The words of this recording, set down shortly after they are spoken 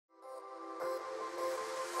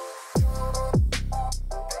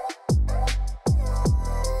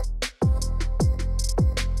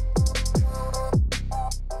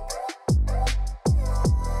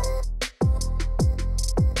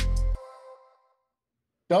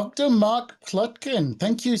Dr. Mark Plotkin,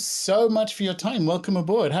 thank you so much for your time. Welcome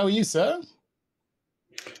aboard. How are you, sir?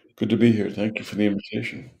 Good to be here. Thank you for the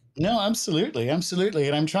invitation. No, absolutely, absolutely.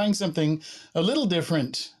 And I'm trying something a little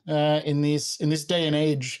different in this day and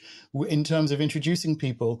age in terms of introducing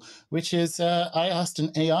people, which is I asked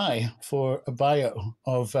an AI for a bio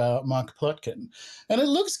of Mark Plotkin, and it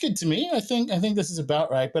looks good to me. I think this is about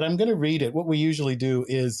right, but I'm going to read it. What we usually do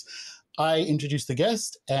is I introduce the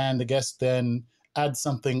guest, and the guest then adds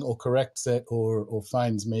something or corrects it or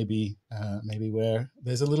finds maybe where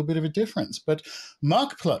there's a little bit of a difference. But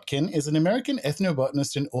Mark Plotkin is an American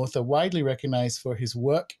ethnobotanist and author widely recognized for his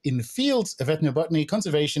work in the fields of ethnobotany,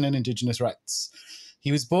 conservation, and indigenous rights.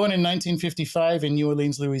 He was born in 1955 in New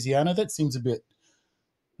Orleans, Louisiana. That seems a bit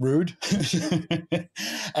rude.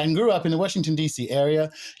 And grew up in the Washington, D.C.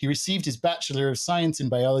 area. He received his Bachelor of Science in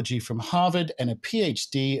Biology from Harvard and a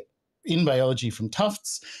PhD in biology from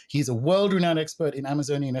Tufts. He's a world renowned expert in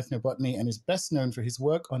Amazonian ethnobotany and is best known for his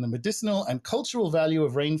work on the medicinal and cultural value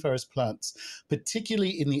of rainforest plants,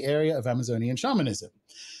 particularly in the area of Amazonian shamanism.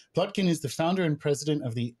 Plotkin is the founder and president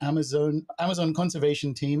of the Amazon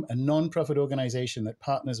Conservation Team, a non-profit organization that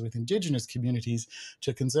partners with indigenous communities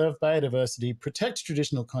to conserve biodiversity, protect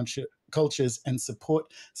traditional cultures, and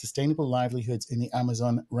support sustainable livelihoods in the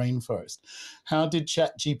Amazon rainforest. How did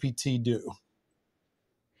ChatGPT do?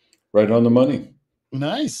 Right on the money.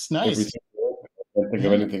 Nice, nice. Everything. I can't think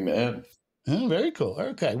of Yeah. anything to add. Oh, very cool.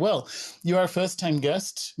 Okay. Well, you are a first time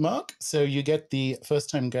guest, Mark. So you get the first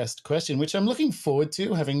time guest question, which I'm looking forward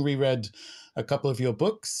to, having reread a couple of your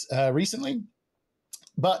books recently.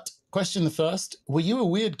 But question the first: were you a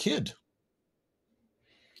weird kid?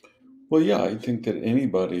 Well, yeah, I think that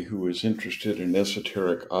anybody who is interested in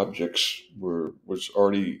esoteric objects was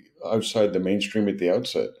already outside the mainstream at the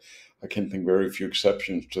outset. I can think very few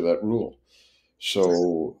exceptions to that rule.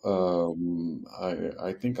 So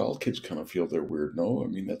I think all kids kind of feel they're weird. No, I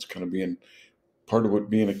mean that's kind of being part of what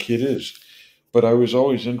being a kid is. But I was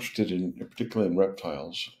always interested in, particularly in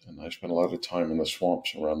reptiles, and I spent a lot of time in the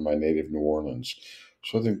swamps around my native New Orleans.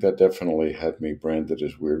 So I think that definitely had me branded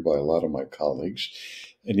as weird by a lot of my colleagues,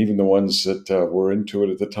 and even the ones that were into it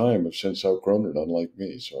at the time have since outgrown it, unlike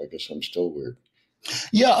me. So I guess I'm still weird.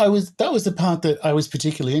 Yeah, I was. That was the part that I was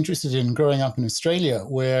particularly interested in growing up in Australia,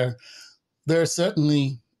 where there are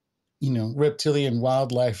certainly reptilian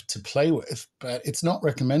wildlife to play with, but it's not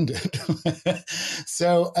recommended.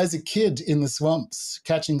 So, as a kid in the swamps,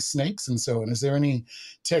 catching snakes and so on, is there any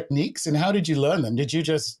techniques, and how did you learn them? Did you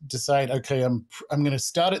just decide, okay, I'm going to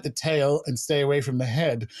start at the tail and stay away from the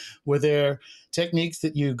head? Were there techniques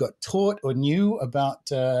that you got taught or knew about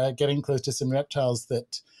getting close to some reptiles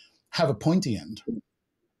that have a pointy end?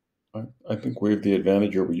 I think we have the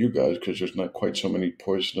advantage over you guys because there's not quite so many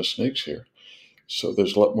poisonous snakes here. So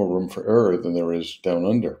there's a lot more room for error than there is down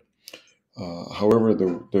under. However,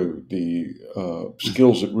 the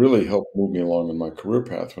skills that really helped move me along in my career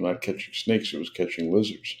path were not catching snakes; it was catching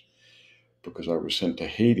lizards. Because I was sent to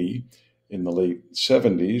Haiti in the late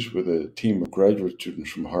 '70s with a team of graduate students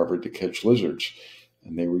from Harvard to catch lizards,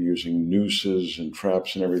 and they were using nooses and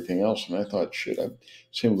traps and everything else. And I thought, shit,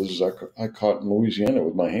 same lizards I caught in Louisiana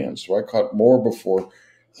with my hands. So I caught more before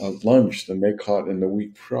lunch than they caught in the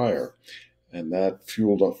week prior, and that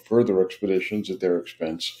fueled up further expeditions at their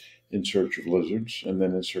expense in search of lizards, and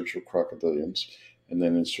then in search of crocodilians, and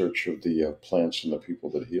then in search of the plants and the people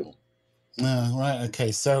that heal. Right.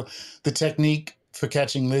 Okay. So the technique for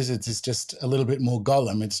catching lizards is just a little bit more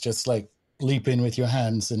Gollum. It's just like leap in with your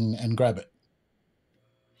hands and grab it.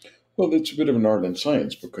 Well, it's a bit of an art and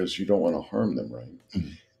science because you don't want to harm them, right?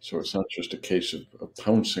 Mhm. So it's not just a case of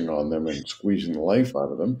pouncing on them and squeezing the life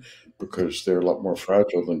out of them because they're a lot more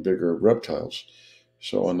fragile than bigger reptiles.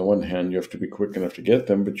 So on the one hand, you have to be quick enough to get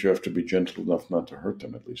them, but you have to be gentle enough not to hurt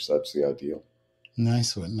them. At least that's the ideal.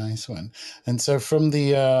 Nice one. Nice one. And so from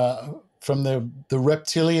the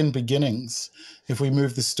reptilian beginnings, if we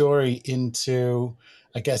move the story into,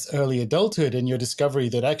 I guess, early adulthood and your discovery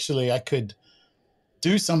that actually I could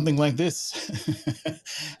do something like this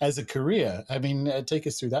as a career. I mean, take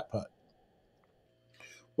us through that part.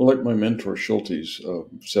 Well, like my mentor Schultes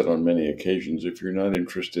said on many occasions, if you're not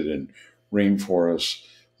interested in rainforests,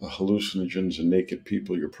 hallucinogens, and naked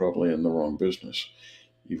people, you're probably in the wrong business.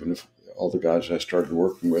 Even if all the guys I started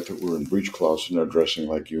working with were in breech cloths and are dressing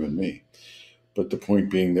like you and me. But the point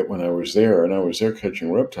being that when I was there, and I was there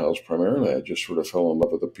catching reptiles primarily, I just sort of fell in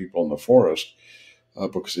love with the people in the forest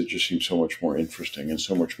because it just seemed so much more interesting and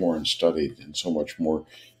so much more unstudied and so much more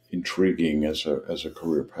intriguing as a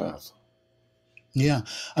career path. Yeah,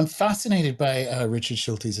 I'm fascinated by Richard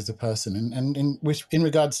Schultes as a person, and in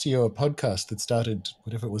regards to your podcast that started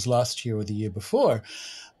whatever it was last year or the year before,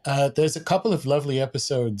 there's a couple of lovely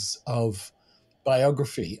episodes of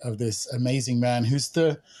biography of this amazing man who's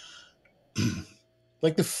the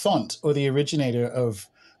like the font or the originator of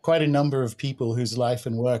quite a number of people whose life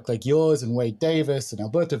and work, like yours and Wade Davis and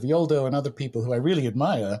Alberto Violdo and other people who I really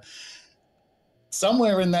admire,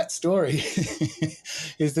 somewhere in that story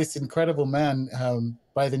is this incredible man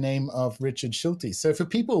by the name of Richard Schulte. So, for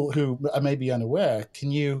people who are maybe unaware,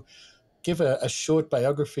 can you give a short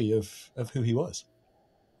biography of who he was?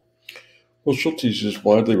 Well, Schultes is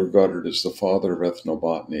widely regarded as the father of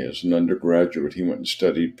ethnobotany. As an undergraduate, he went and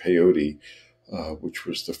studied peyote, which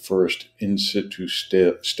was the first in situ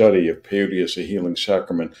study of peyote as a healing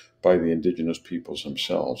sacrament by the indigenous peoples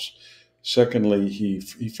themselves. Secondly, he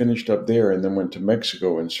finished up there and then went to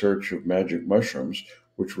Mexico in search of magic mushrooms,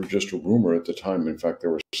 which were just a rumor at the time. In fact, there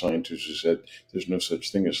were scientists who said there's no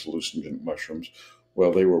such thing as hallucinogenic mushrooms.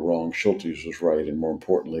 Well, they were wrong. Schultes was right, and more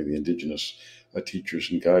importantly, the indigenous teachers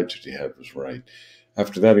and guides that he had was right.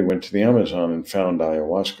 After that, he went to the Amazon and found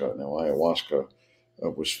ayahuasca. Now, ayahuasca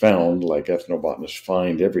was found, like ethnobotanists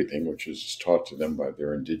find everything, which is taught to them by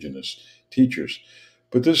their indigenous teachers.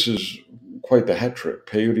 But this is quite the hat trick.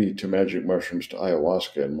 Peyote to magic mushrooms to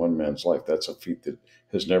ayahuasca in one man's life. That's a feat that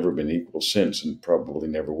has never been equal since and probably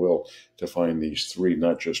never will, to find these three,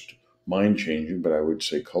 not just mind changing, but I would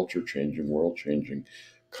say culture changing, world changing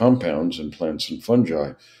compounds in plants and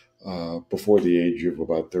fungi before the age of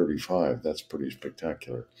about 35. That's pretty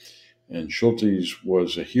spectacular. And Schultes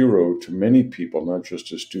was a hero to many people, not just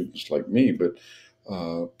to students like me, but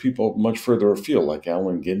people much further afield, like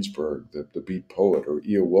Allen Ginsberg, the beat poet, or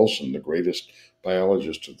E.O. Wilson, the greatest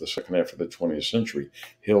biologist of the second half of the 20th century,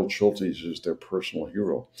 hailed Schultes as their personal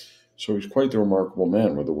hero. So he's quite the remarkable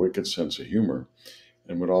man with a wicked sense of humor,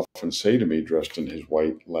 and would often say to me, dressed in his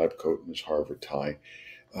white lab coat and his Harvard tie,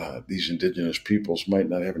 these indigenous peoples might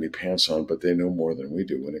not have any pants on, but they know more than we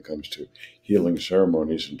do when it comes to healing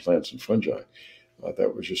ceremonies and plants and fungi.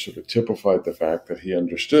 That was just sort of typified the fact that he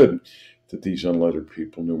understood that these unlettered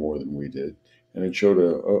people knew more than we did. And it showed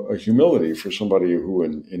a humility for somebody who,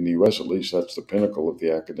 in the US at least, that's the pinnacle of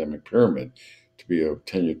the academic pyramid, to be a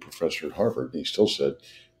tenured professor at Harvard. And he still said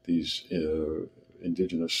these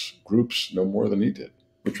indigenous groups know more than he did,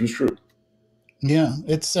 which was true. Yeah,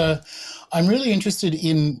 it's. I'm really interested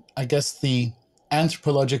in, I guess, the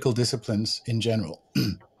anthropological disciplines in general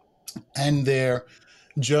and their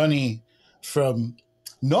journey from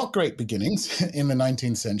not great beginnings in the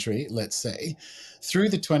 19th century, let's say, through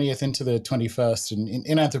the 20th into the 21st. And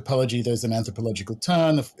in anthropology, there's an anthropological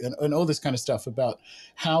turn and all this kind of stuff about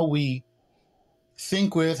how we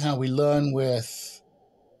think with, how we learn with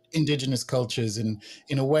indigenous cultures in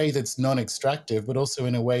a way that's non-extractive, but also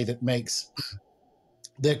in a way that makes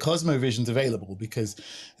their cosmovisions available, because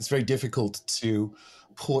it's very difficult to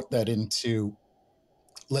port that into,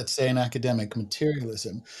 let's say, an academic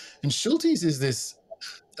materialism. And Schultes is this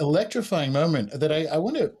electrifying moment that I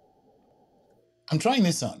want to, I'm trying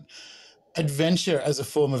this on adventure as a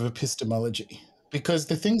form of epistemology. Because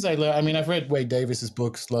the things I learned, I mean, I've read Wade Davis's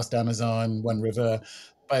books, Lost Amazon, One River,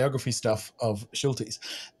 biography stuff of Schultes.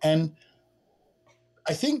 And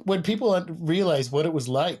I think when people realize what it was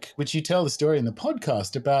like, which you tell the story in the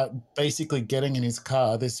podcast about basically getting in his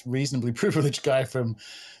car, this reasonably privileged guy from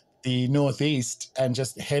the Northeast, and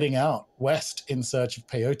just heading out west in search of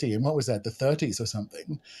peyote. And what was that, the 30s or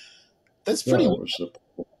something? That's Yeah, pretty, it was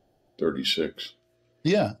 36.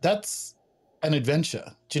 yeah, that's an adventure.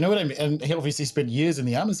 Do you know what I mean? And he obviously spent years in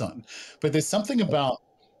the Amazon, but there's something about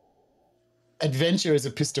adventure as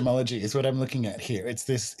epistemology is what I'm looking at here. It's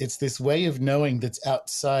this way of knowing that's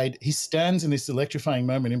outside. He stands in this electrifying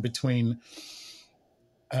moment in between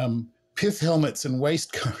pith helmets and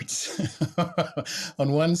waistcoats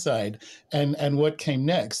on one side, and what came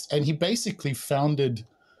next. And he basically founded,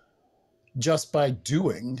 just by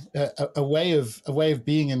doing, a way of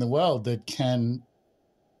being in the world that can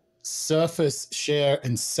surface, share,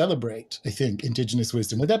 and celebrate, I think, indigenous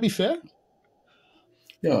wisdom. Would that be fair?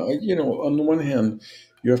 Yeah, on the one hand,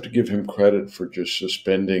 you have to give him credit for just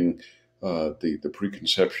suspending the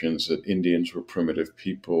preconceptions that Indians were primitive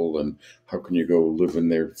people, and how can you go live in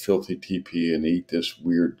their filthy teepee and eat this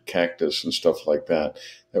weird cactus and stuff like that.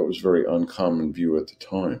 That was a very uncommon view at the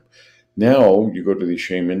time. Now you go to these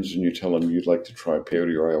shamans and you tell them you'd like to try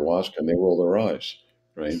peyote or ayahuasca, and they roll their eyes,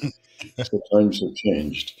 right? So times have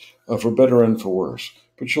changed, for better and for worse.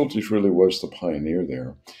 But Schultes really was the pioneer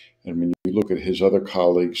there. And when you look at his other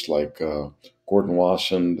colleagues like Gordon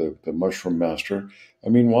Wasson, the mushroom master, I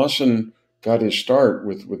mean, Wasson got his start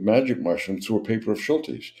with magic mushrooms through a paper of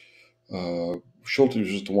Schultes. Uh,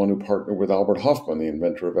 Schultes was the one who partnered with Albert Hoffman, the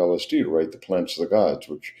inventor of LSD, to write The Plants of the Gods,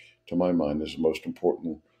 which, to my mind, is the most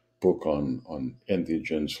important book on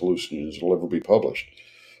entheogens, hallucinogens will ever be published.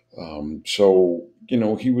 So,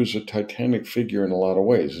 he was a titanic figure in a lot of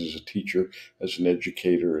ways as a teacher, as an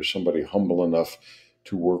educator, as somebody humble enough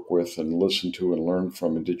to work with and listen to and learn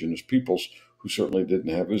from Indigenous peoples who certainly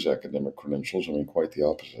didn't have his academic credentials. I mean, quite the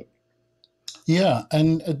opposite. Yeah,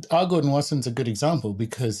 and R. Gordon Wasson's a good example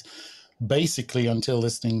because basically until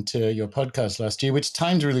listening to your podcast last year, which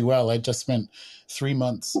timed really well, I just spent 3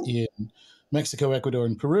 months in Mexico, Ecuador,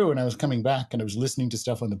 and Peru, and I was coming back and I was listening to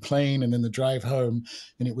stuff on the plane and then the drive home,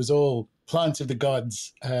 and it was all plants of the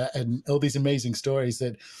gods and all these amazing stories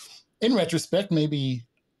that, in retrospect, maybe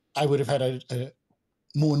I would have had a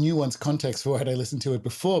more nuanced context for had I listened to it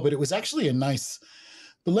before, but it was actually a nice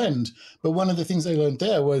blend. But one of the things I learned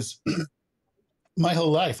there was my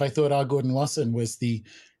whole life, I thought R. Gordon Wasson was the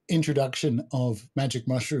introduction of magic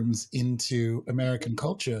mushrooms into American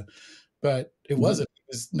culture, but it Mhm. wasn't.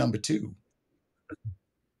 It was number two.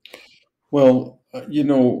 Well,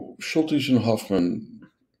 Schultes and Hoffman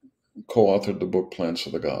co-authored the book Plants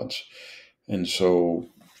of the Gods. And so,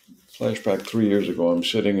 flashback 3 years ago, I'm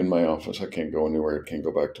sitting in my office. I can't go anywhere. I can't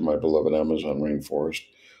go back to my beloved Amazon rainforest.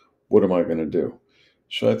 What am I going to do?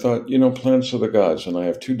 So I thought, Plants of the Gods. And I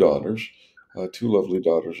have two daughters, two lovely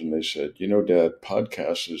daughters. And they said, Dad,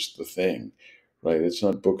 podcast is the thing, right? It's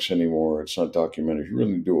not books anymore. It's not documentaries. You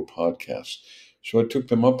really do a podcast. So I took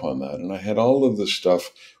them up on that. And I had all of this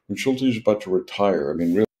stuff. When Schulte was about to retire, I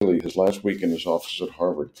mean, really, his last week in his office at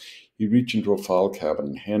Harvard, he reached into a file cabinet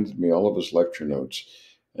and handed me all of his lecture notes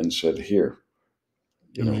and said, Here,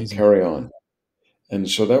 Amazing. carry on. And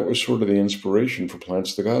so that was sort of the inspiration for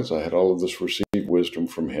Plants of the Gods. I had all of this received wisdom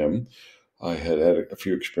from him. I had had a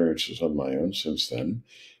few experiences on my own since then.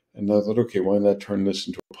 And I thought, okay, why not turn this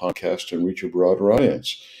into a podcast and reach a broader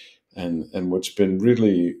audience? And what's been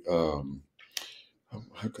really,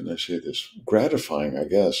 how can I say this, gratifying, I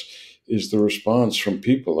guess, is the response from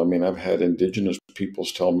people. I mean, I've had Indigenous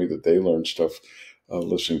peoples tell me that they learned stuff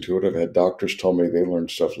listening to it. I've had doctors tell me they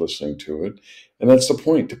learned stuff listening to it. And that's the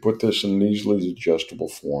point, to put this in an easily digestible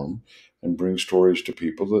form and bring stories to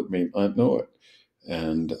people that may not know it.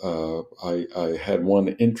 And I had one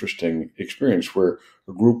interesting experience where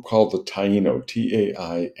a group called the Taino,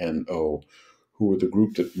 Taino, who were the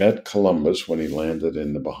group that met Columbus when he landed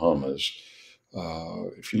in the Bahamas.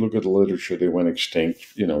 If you look at the literature, they went extinct,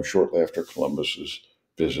 shortly after Columbus's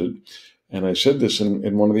visit. And I said this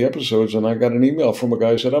in one of the episodes, and I got an email from a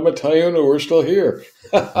guy who said, I'm a Taino, we're still here.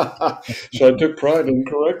 So I took pride in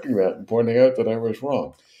correcting that and pointing out that I was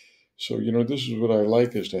wrong. So, this is what I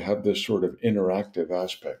like, is to have this sort of interactive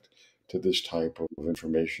aspect to this type of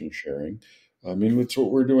information sharing. I mean, that's what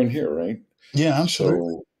we're doing here, right? Yeah, absolutely.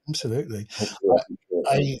 So Absolutely. hopefully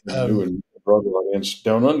I can I, a new and broader audience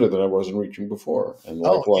down under that I wasn't reaching before. And oh, yeah,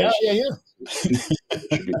 likewise, yeah, yeah. people should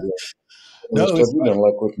be doing the No, stuff it's we've done,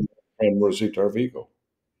 like with my friend Rosita Arvigo.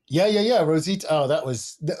 yeah, yeah, yeah. Rosita. Oh, that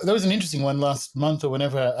was an interesting one last month or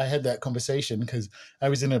whenever I had that conversation because I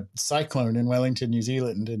was in a cyclone in Wellington, New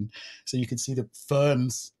Zealand, and so you could see the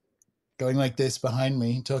ferns going like this behind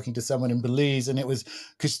me, talking to someone in Belize, and it was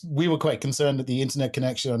because we were quite concerned that the internet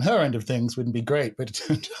connection on her end of things wouldn't be great, but it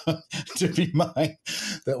turned out to be mine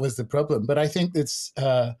that was the problem. But I think it's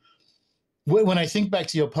when I think back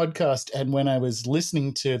to your podcast and when I was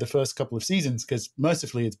listening to the first couple of seasons, because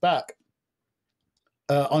mercifully it's back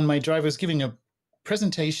on my drive, I was giving a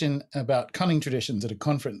presentation about cunning traditions at a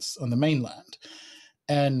conference on the mainland.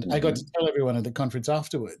 And I got to Hmm. tell everyone at the conference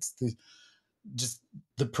afterwards, just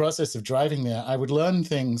the process of driving there, I would learn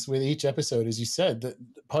things with each episode, as you said, that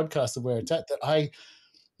podcasts are where it's at, that I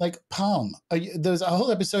like palm. There's a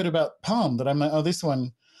whole episode about palm that I'm like, oh, this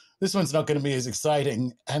one's not going to be as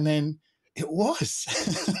exciting. And then it was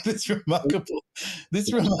this remarkable,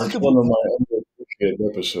 this That's remarkable. one of my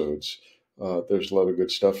underappreciated episodes. There's a lot of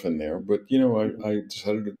good stuff in there. But, I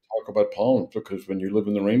decided to talk about palms because when you live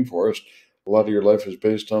in the rainforest, a lot of your life is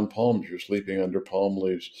based on palms. You're sleeping under palm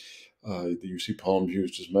leaves. You see palms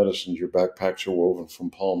used as medicines. Your backpacks are woven from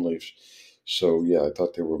palm leaves. So, yeah, I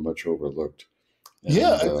thought they were much overlooked.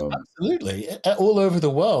 Yeah, And absolutely. All over the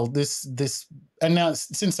world, and now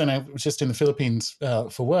since then, I was just in the Philippines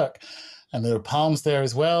for work, and there are palms there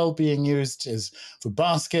as well, being used as for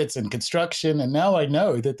baskets and construction. And now I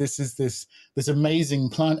know that this is this amazing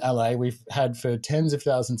plant ally we've had for tens of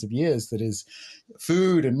thousands of years. That is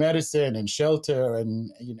food and medicine and shelter,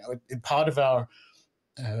 and part of our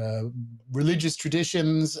uh, religious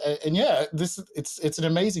traditions. And yeah, this it's an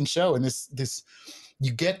amazing show, and this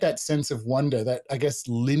you get that sense of wonder, that I guess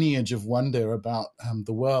lineage of wonder about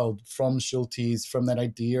the world from Schultes, from that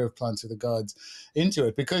idea of plants of the gods into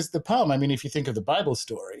it. Because the palm, I mean, if you think of the Bible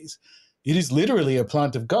stories, it is literally a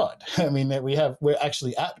plant of God. I mean, that we're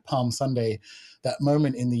actually at Palm Sunday, that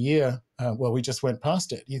moment in the year. Well, we just went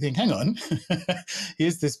past it. You think, hang on,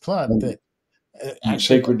 here's this plant And that actually,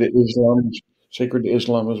 sacred to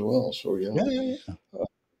Islam as well. So yeah. yeah, yeah, yeah.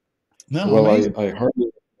 No, Well, amazing. I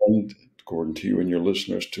heartily recommend, Gordon, to you and your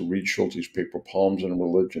listeners to read Schultes' paper "Palms and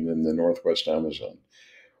Religion in the Northwest Amazon,"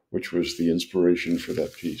 which was the inspiration for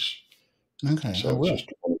that piece. Okay, I So it's will.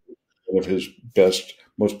 just one of his best,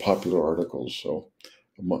 most popular articles. So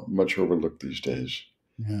much overlooked these days.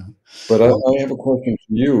 Yeah. But Well, I have a question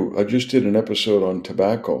for you. I just did an episode on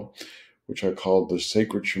tobacco, which I called the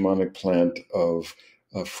sacred shamanic plant of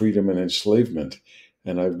freedom and enslavement.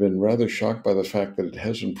 And I've been rather shocked by the fact that it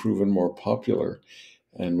hasn't proven more popular.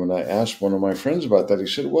 And when I asked one of my friends about that, he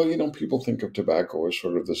said, well, people think of tobacco as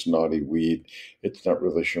sort of this naughty weed. It's not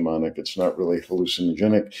really shamanic. It's not really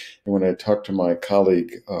hallucinogenic. And when I talked to my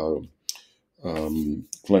colleague,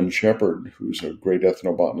 Glenn Shepard, who's a great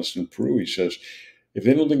ethnobotanist in Peru, he says, if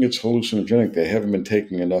they don't think it's hallucinogenic, they haven't been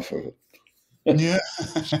taking enough of it. yeah.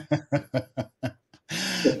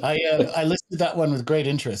 I listed that one with great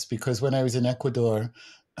interest because when I was in Ecuador,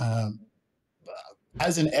 um,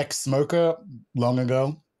 as an ex-smoker long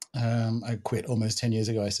ago, I quit almost 10 years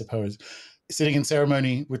ago, I suppose. Sitting in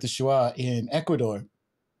ceremony with the Shua in Ecuador,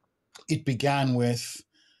 it began with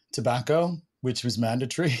tobacco, which was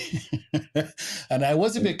mandatory. And I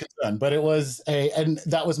was a bit concerned, but and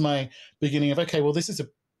that was my beginning of, okay, well,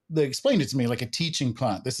 they explained it to me like a teaching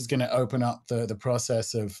plant. This is going to open up the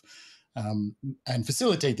process of, and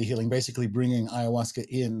facilitate the healing, basically bringing ayahuasca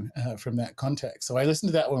in from that context. So I listened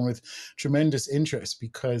to that one with tremendous interest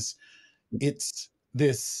because it's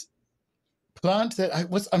this plant that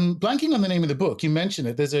I'm blanking on the name of the book. You mentioned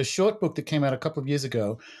it. There's a short book that came out a couple of years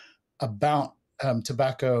ago about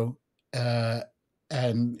tobacco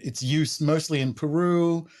and its use mostly in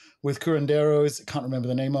Peru with curanderos. I can't remember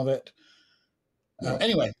the name of it. Yeah.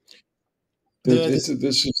 Anyway, this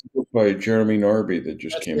This is a book by Jeremy Narby that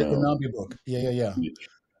just that's came it, the out. Nabi book. Yeah, yeah, yeah.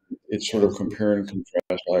 It's sort of compare and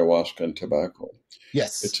contrast ayahuasca and tobacco.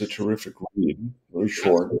 Yes. It's a terrific read, very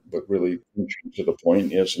short, but really to the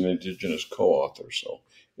point. As an Indigenous co-author, so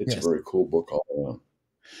it's a Yes. very cool book all around.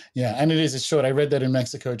 Yeah, and it is. It's short. I read that in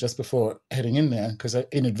Mexico just before heading in there because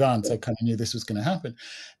in advance I kind of knew this was going to happen.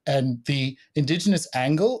 And the indigenous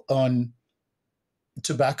angle on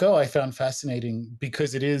tobacco I found fascinating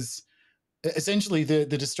because it is essentially the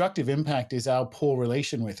destructive impact is our poor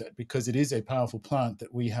relation with it because it is a powerful plant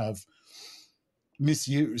that we have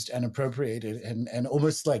misused and appropriated and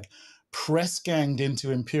almost like press ganged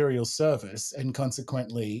into imperial service, and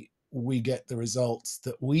consequently we get the results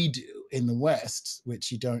that we do in the West, which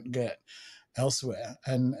you don't get elsewhere.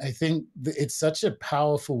 And I think it's such a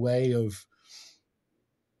powerful way of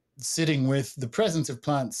sitting with the presence of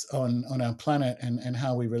plants on our planet and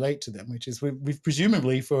how we relate to them, which is we've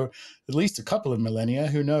presumably for at least a couple of millennia,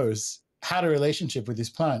 who knows, had a relationship with this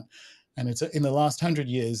plant. And it's in the last 100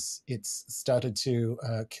 years, it's started to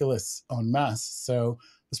kill us en masse. So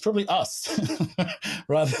it's probably us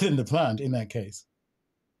rather than the plant in that case.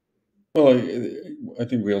 Well, I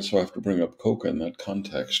think we also have to bring up coca in that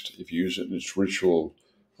context. If you use it in its ritual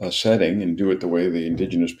setting and do it the way the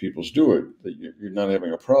indigenous peoples do it, that you're not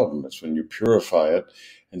having a problem. It's when you purify it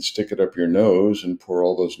and stick it up your nose and pour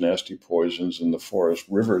all those nasty poisons in the forest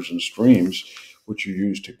rivers and streams, which you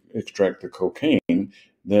use to extract the cocaine.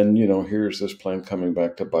 Then here's this plant coming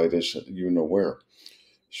back to bite us. You know where.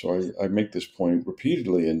 So I make this point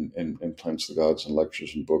repeatedly in Plants of the Gods and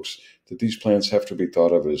lectures and books that these plants have to be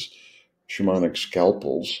thought of as shamanic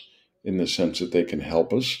scalpels in the sense that they can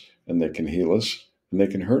help us and they can heal us and they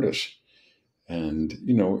can hurt us. And,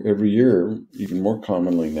 every year, even more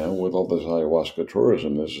commonly now with all this ayahuasca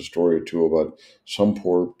tourism, there's a story or two about some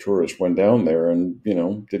poor tourist went down there and,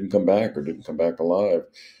 didn't come back or didn't come back alive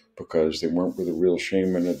because they weren't with a real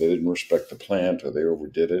shaman or they didn't respect the plant or they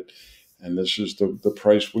overdid it. And this is the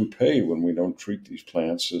price we pay when we don't treat these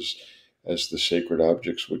plants as the sacred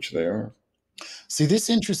objects which they are. See, this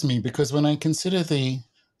interests me because when I consider the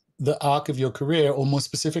arc of your career, or more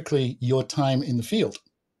specifically, your time in the field,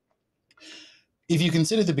 if you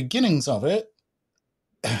consider the beginnings of it,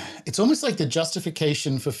 it's almost like the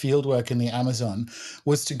justification for fieldwork in the Amazon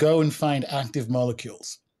was to go and find active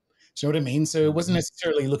molecules. Do you know what I mean? So it wasn't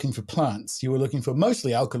necessarily looking for plants. You were looking for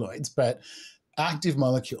mostly alkaloids, but active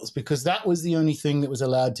molecules, because that was the only thing that was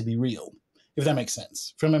allowed to be real, if that makes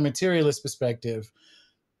sense. From a materialist perspective,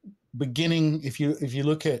 beginning, if you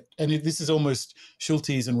look at, and this is almost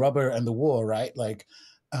Schultes and rubber and the war, right? Like,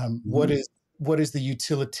 Mhm. what is the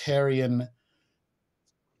utilitarian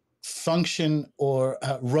function or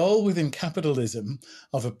role within capitalism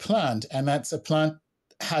of a plant? And that's, a plant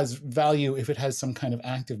has value if it has some kind of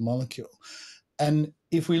active molecule. And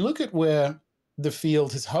if we look at where the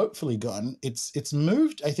field has hopefully gone, it's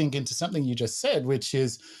moved, I think, into something you just said, which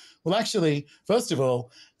is, well, actually, first of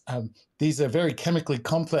all, these are very chemically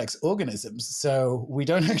complex organisms. So we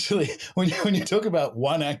don't actually, when you talk about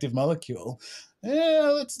one active molecule,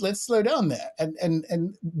 yeah, let's slow down there.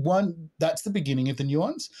 And one, that's the beginning of the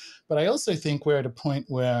nuance. But I also think we're at a point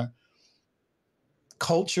where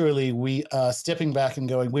culturally we are stepping back and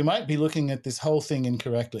going, we might be looking at this whole thing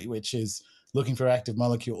incorrectly, which is looking for active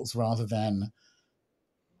molecules rather than,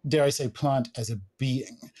 dare I say, plant as a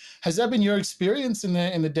being. Has that been your experience in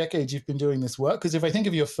the decades you've been doing this work? Because if I think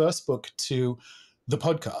of your first book to the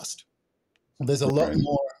podcast, there's a lot Right.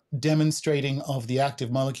 more demonstrating of the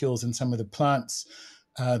active molecules in some of the plants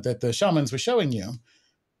that the shamans were showing you.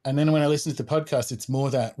 And then when I listen to the podcast, it's more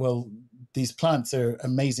that, well, these plants are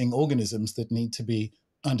amazing organisms that need to be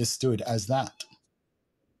understood as that.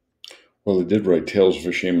 Well, they did write Tales of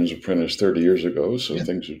a Shaman's Apprentice 30 years ago, so Yeah.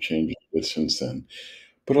 things have changed a bit since then.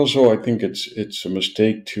 But also, I think it's a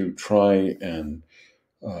mistake to try and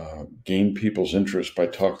gain people's interest by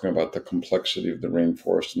talking about the complexity of the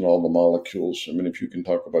rainforest and all the molecules. I mean, if you can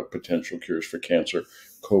talk about potential cures for cancer,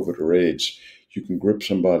 COVID, or AIDS, you can grip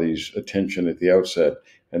somebody's attention at the outset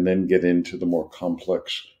and then get into the more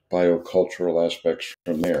complex biocultural aspects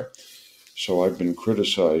from there. So I've been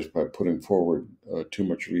criticized by putting forward too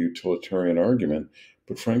much of a utilitarian argument,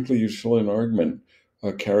 but frankly, utilitarian argument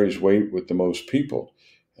carries weight with the most people.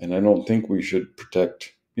 And I don't think we should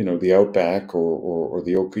protect, the outback or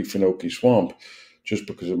the Okefenokee swamp just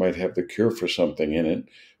because it might have the cure for something in it.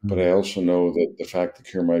 But I Mm. also know that the fact the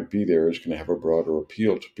cure might be there is going to have a broader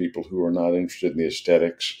appeal to people who are not interested in the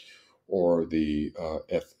aesthetics or the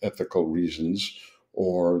ethical reasons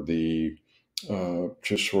or the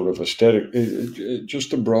just sort of aesthetic,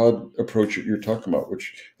 just a broad approach that you're talking about,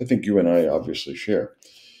 which I think you and I obviously share.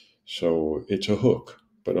 So it's a hook,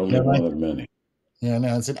 but only Yeah, right. one of many. Yeah,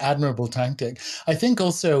 no, it's an admirable tactic. I think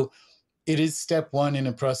also it is step one in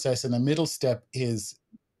a process, and the middle step is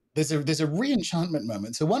there's a re-enchantment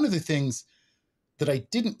moment. So one of the things that I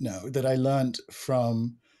didn't know that I learned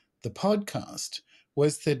from the podcast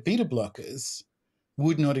was that beta blockers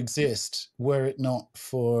would not exist were it not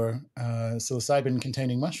for psilocybin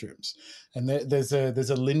containing mushrooms. And there's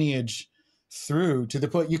a lineage through to the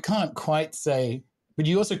point you can't quite say, but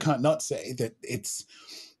you also can't not say that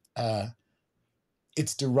uh,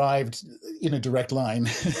 it's derived in a direct line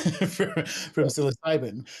from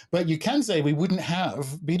psilocybin. But you can say we wouldn't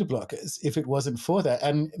have beta blockers if it wasn't for that.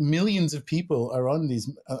 And millions of people are on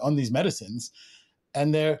these medicines,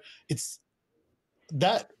 and it's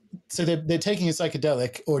that. So they're taking a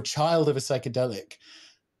psychedelic or child of a psychedelic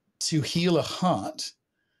to heal a heart,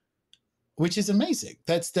 which is amazing.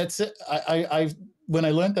 That's it. I when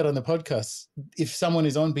I learned that on the podcast, if someone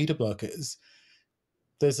is on beta blockers,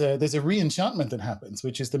 there's a re-enchantment that happens,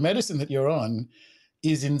 which is the medicine that you're on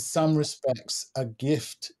is in some respects a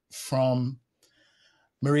gift from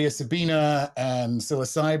Maria Sabina and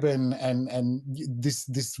psilocybin and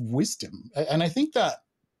this wisdom. And I think that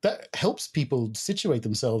helps people situate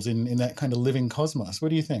themselves in that kind of living cosmos. What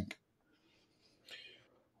do you think?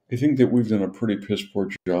 I think that we've done a pretty piss poor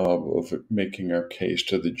job of making our case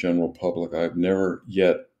to the general public. I've never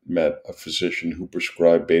yet met a physician who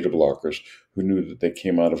prescribed beta blockers who knew that they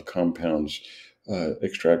came out of compounds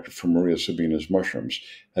extracted from Maria Sabina's mushrooms.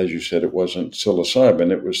 As you said, it wasn't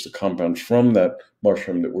psilocybin, it was the compounds from that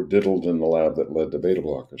mushroom that were diddled in the lab that led to beta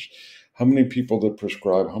blockers. How many people that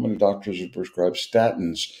prescribe, how many doctors who prescribe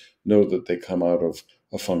statins know that they come out of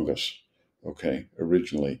a fungus, okay,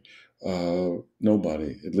 originally?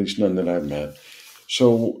 Nobody, at least none that I've met.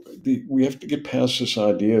 So we have to get past this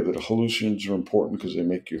idea that hallucinogens are important because they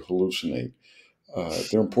make you hallucinate.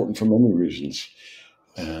 They're important for many reasons.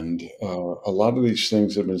 And a lot of these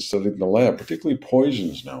things have been studied in the lab, particularly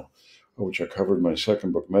poisons now, which I covered in my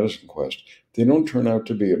second book, Medicine Quest. They don't turn out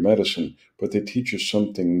to be a medicine, but they teach us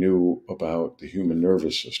something new about the human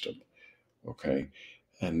nervous system. Okay,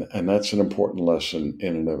 and that's an important lesson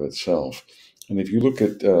in and of itself. And if you look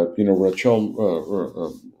at, Rachel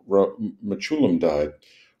Machulam died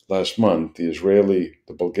last month, the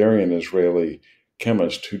Bulgarian-Israeli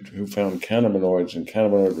chemist who found cannabinoids and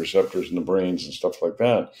cannabinoid receptors in the brains and stuff like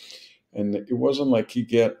that. And it wasn't like he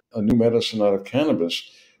get a new medicine out of cannabis,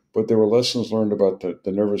 but there were lessons learned about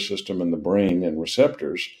the nervous system and the brain and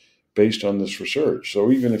receptors based on this research.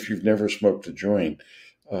 So even if you've never smoked a joint,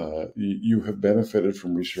 you have benefited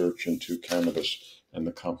from research into cannabis and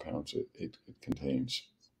the compounds it contains.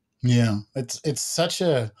 Yeah, it's such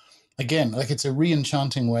a, again, like it's a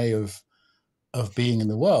re-enchanting way of being in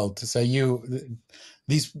the world to say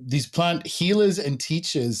these plant healers and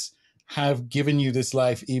teachers have given you this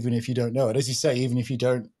life even if you don't know it. As you say, even if you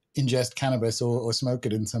don't ingest cannabis or smoke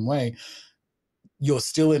it in some way, you're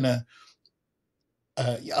still in a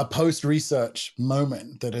post-research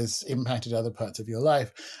moment that has impacted other parts of your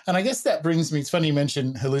life. And I guess that brings me, it's funny you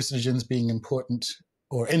mentioned hallucinogens being important,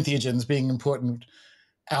 or entheogens being important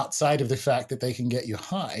outside of the fact that they can get you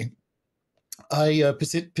high. I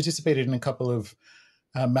participated in a couple of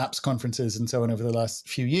MAPS conferences and so on over the last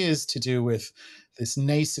few years to do with this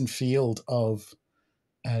nascent field of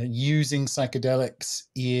using psychedelics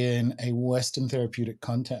in a Western therapeutic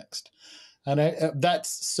context. And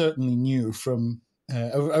that's certainly new from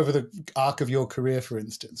over the arc of your career, for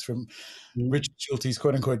instance, from Richard Schulte's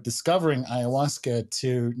quote unquote discovering ayahuasca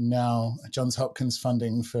to now Johns Hopkins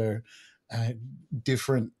funding for uh,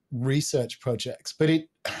 different research projects. But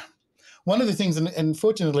one of the things, and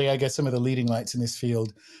unfortunately, I guess some of the leading lights in this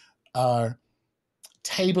field are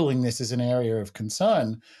tabling this as an area of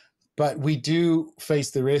concern, but we do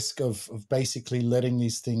face the risk of basically letting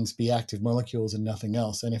these things be active molecules and nothing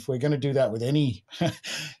else. And if we're going to do that with any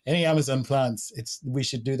any Amazon plants, we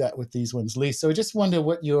should do that with these ones least. So I just wonder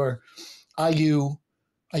what your are you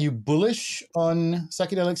are you bullish on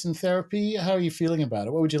psychedelics in therapy? How are you feeling about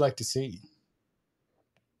it? What would you like to see?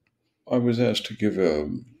 I was asked to give a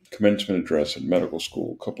commencement address at medical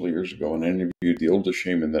school a couple of years ago, and I interviewed the oldest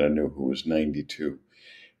shaman that I knew, who was 92.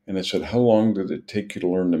 And I said, "How long did it take you to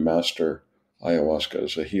learn to master ayahuasca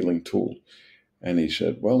as a healing tool?" And he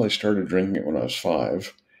said, "Well, I started drinking it when I was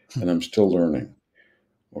 5, and I'm still learning."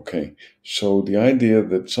 Okay, so the idea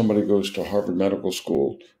that somebody goes to Harvard Medical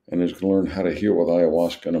School and is going to learn how to heal with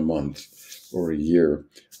ayahuasca in a month or a year,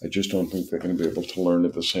 I just don't think they're going to be able to learn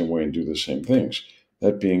it the same way and do the same things.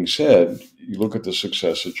 That being said, you look at the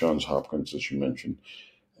success at Johns Hopkins, as you mentioned,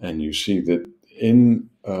 and you see that in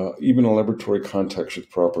even a laboratory context with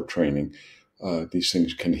proper training, these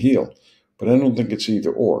things can heal. But I don't think it's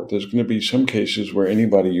either or. There's going to be some cases where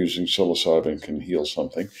anybody using psilocybin can heal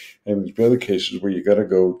something, and there's other cases where you got to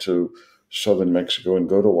go to southern Mexico and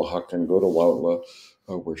go to Oaxaca and go to Huautla,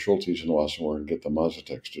 where Schultes and Wasson were, and get the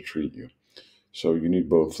Mazatecs to treat you. So you need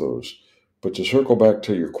both those. But to circle back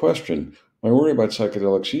to your question, my worry about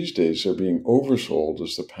psychedelics these days, they're being oversold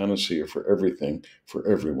as the panacea for everything, for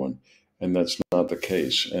everyone. And that's not the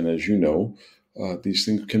case. And as you know, these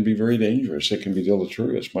things can be very dangerous. They can be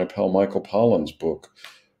deleterious. My pal Michael Pollan's book,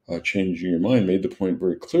 Changing Your Mind, made the point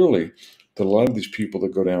very clearly that a lot of these people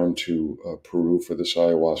that go down to Peru for this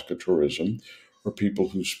ayahuasca tourism are people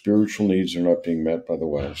whose spiritual needs are not being met by the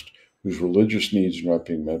West, whose religious needs are not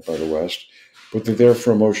being met by the West, but they're there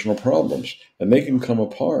for emotional problems. And they can come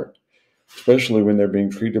apart, especially when they're being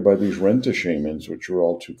treated by these renta shamans, which are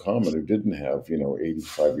all too common, who didn't have,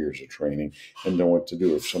 85 years of training and know what to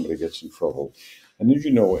do if somebody gets in trouble. And as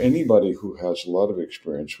you know, anybody who has a lot of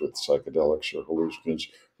experience with psychedelics or hallucinogens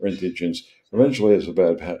or entheogens eventually has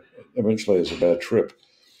a bad trip.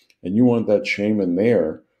 And you want that shaman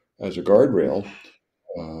there as a guardrail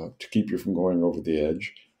to keep you from going over the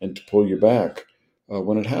edge and to pull you back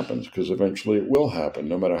when it happens, because eventually it will happen,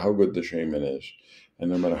 no matter how good the shaman is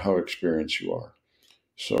and no matter how experienced you are.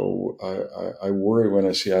 So I worry when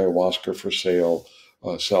I see ayahuasca for sale,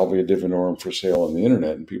 salvia divinorum for sale on the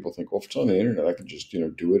internet, and people think, well, if it's on the internet, I can just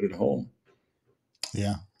do it at home.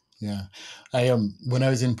 Yeah, yeah. I when I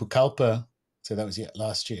was in Pucallpa, so that was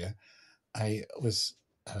last year. I was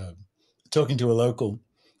um talking to a local,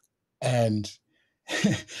 and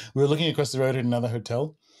we were looking across the road at another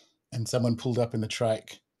hotel, and someone pulled up in the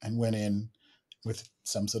trike and went in with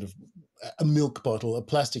some sort of a milk bottle, a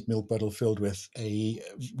plastic milk bottle filled with a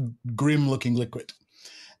grim-looking liquid,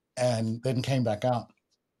 and then came back out.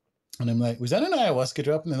 And I'm like, was that an ayahuasca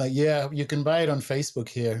drop? And they're like, yeah, you can buy it on Facebook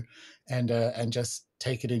here, and just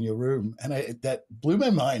take it in your room. And that blew my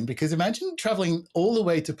mind, because imagine traveling all the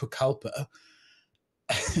way to Pucallpa,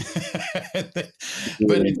 but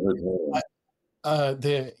it's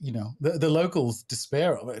the locals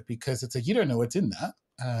despair of it, because it's like you don't know what's in that,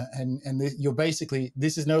 you're basically,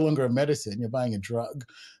 this is no longer a medicine. You're buying a drug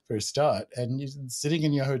for a start, and you're sitting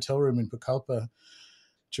in your hotel room in Pucallpa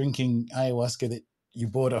drinking ayahuasca that you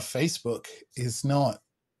bought off Facebook is not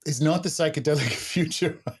the psychedelic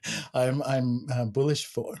future I'm bullish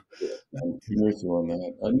for. I'm with you on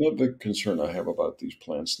that. Another concern I have about these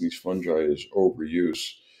plants, these fungi, is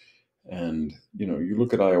overuse. And you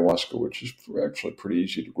look at ayahuasca, which is actually pretty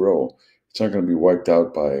easy to grow. It's not going to be wiped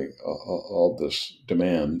out by all this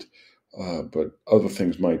demand, but other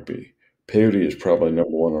things might be. Peyote is probably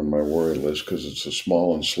number one on my worry list because it's a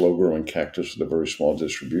small and slow growing cactus with a very small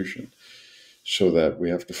distribution. So that we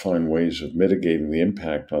have to find ways of mitigating the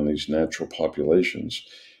impact on these natural populations.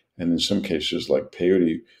 And in some cases, like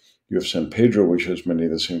peyote, you have San Pedro, which has many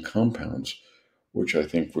of the same compounds, which I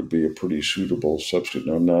think would be a pretty suitable substitute.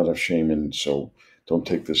 Now, I'm not a shaman, so don't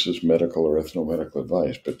take this as medical or ethnomedical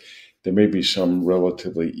advice, but there may be some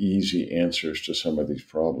relatively easy answers to some of these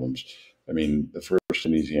problems. I mean, the first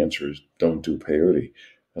and easy answer is don't do peyote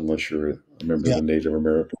unless you're a member of Yeah. the Native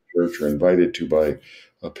American church or invited to by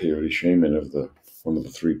a peyote shaman of one of the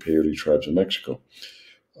three peyote tribes in Mexico.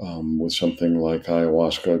 With something like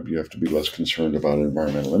ayahuasca, you have to be less concerned about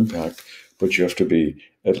environmental impact, but you have to be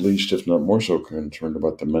at least, if not more so, concerned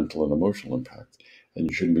about the mental and emotional impact. And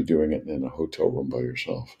you shouldn't be doing it in a hotel room by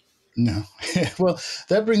yourself. No. Well,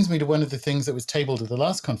 that brings me to one of the things that was tabled at the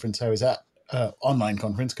last conference I was at, online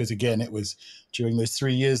conference, because again, it was during those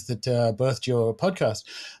 3 years that birthed your podcast.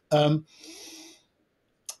 Um,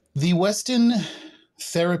 the Western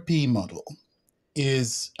therapy model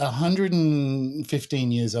is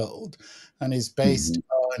 115 years old and is based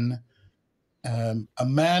Hmm. on a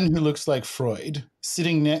man who looks like Freud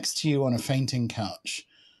sitting next to you on a fainting couch,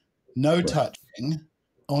 no Right, touching,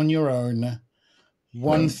 on your own,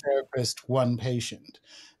 one right. therapist, one patient.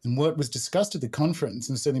 And what was discussed at the conference,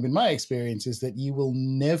 and certainly been my experience, is that you will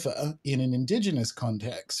never, in an Indigenous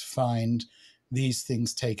context, find these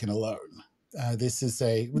things taken alone. This is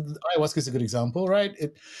ayahuasca is a good example, right?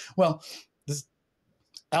 Well, this,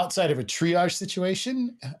 outside of a triage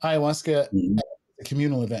situation, ayahuasca Hmm. a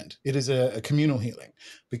communal event. It is a communal healing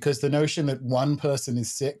because the notion that one person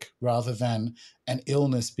is sick rather than an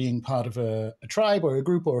illness being part of a tribe or a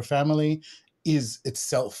group or a family is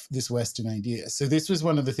itself this Western idea. So this was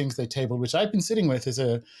one of the things they tabled, which I've been sitting with as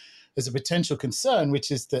a potential concern,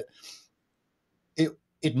 which is that it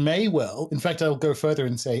it may well, in fact, I'll go further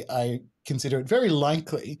and say I consider it very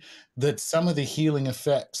likely that some of the healing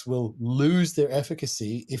effects will lose their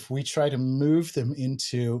efficacy if we try to move them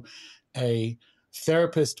into a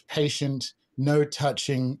therapist patient, no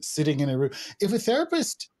touching, sitting in a room. If a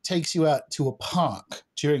therapist takes you out to a park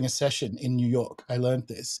during a session in New York, I learned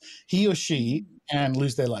this, he or she can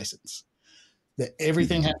lose their license. That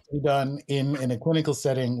everything has Hmm. to be done in a clinical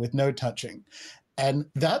setting with no touching. And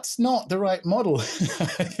that's not the right model,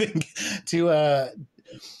 I think,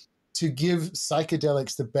 to give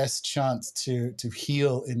psychedelics the best chance to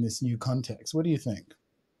heal in this new context. What do you think?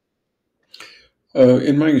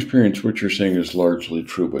 In my experience, what you're saying is largely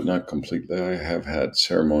true, but not completely. I have had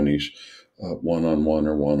ceremonies one on one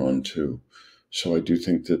or one on two. So I do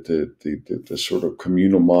think that the sort of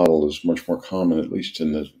communal model is much more common, at least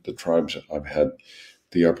in the tribes I've had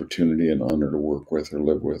the opportunity and honor to work with or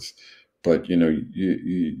live with. But you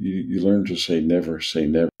learn to say never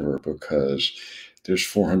because there's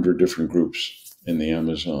 400 different groups in the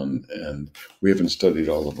Amazon, and we haven't studied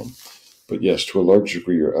all of them. But yes, to a large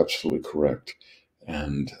degree, you're absolutely correct.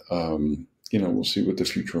 And we'll see what the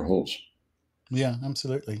future holds. Yeah,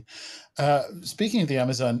 absolutely. Speaking of the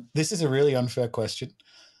Amazon, this is a really unfair question.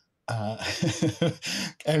 Uh,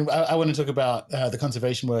 and I want to talk about the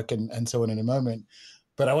conservation work and so on in a moment.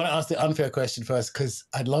 But I want to ask the unfair question first because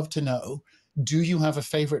I'd love to know, do you have a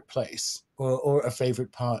favorite place or a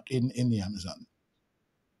favorite part in the Amazon?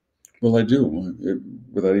 Well, I do,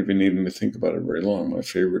 without even needing to think about it very long. My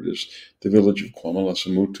favorite is the village of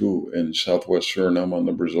Kwamalasamutu in southwest Suriname on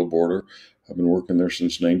the Brazil border. I've been working there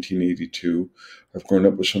since 1982. I've grown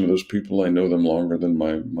up with some of those people. I know them longer than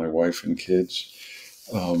my wife and kids.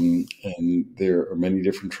 And there are many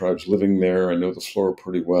different tribes living there. I know the flora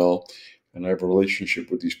pretty well. And I have a relationship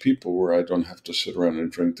with these people where I don't have to sit around and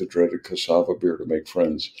drink the dreaded cassava beer to make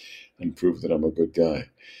friends and prove that I'm a good guy.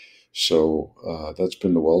 So that's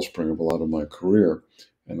been the wellspring of a lot of my career.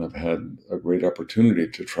 And I've had a great opportunity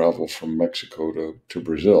to travel from Mexico to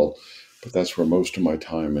Brazil. But that's where most of my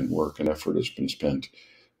time and work and effort has been spent.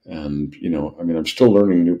 And, I mean, I'm still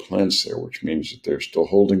learning new plants there, which means that they're still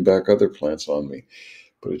holding back other plants on me.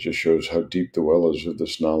 But it just shows how deep the well is of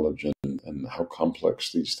this knowledge and how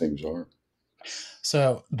complex these things are.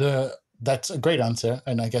 So that's a great answer,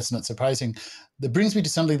 and I guess not surprising. That brings me to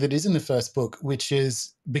something that is in the first book, which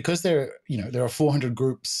is because there are 400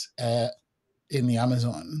 groups in the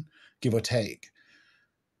Amazon, give or take.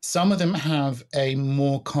 Some of them have a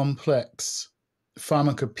more complex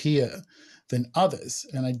pharmacopoeia than others,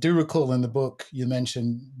 and I do recall in the book you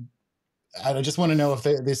mentioned I just want to know if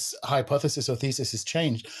this hypothesis or thesis has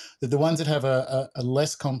changed, that the ones that have a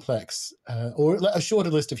less complex or a shorter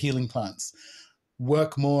list of healing plants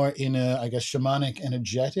work more in a, I guess, shamanic,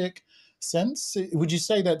 energetic sense. Would you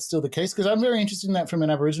say that's still the case? Because I'm very interested in that from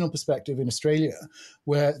an Aboriginal perspective in Australia,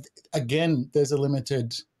 where, again, there's a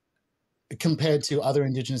limited, compared to other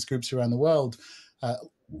Indigenous groups around the world, uh,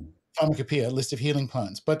 pharmacopoeia, list of healing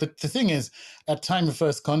plants. But the thing is, at time of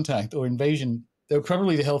first contact or invasion, they were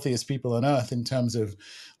probably the healthiest people on earth in terms of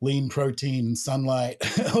lean protein, sunlight.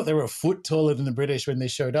 They were a foot taller than the British when they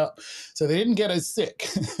showed up. So they didn't get as sick,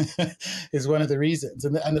 is one of the reasons.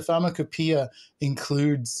 And the pharmacopoeia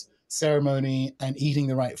includes ceremony and eating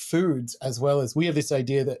the right foods, as well as we have this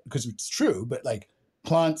idea that, because it's true, but like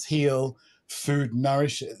plants heal, food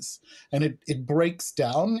nourishes, and it breaks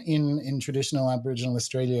down in traditional Aboriginal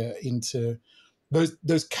Australia into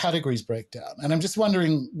those categories break down. And I'm just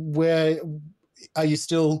wondering, where are you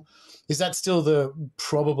still? Is that still the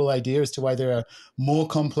probable idea as to why there are more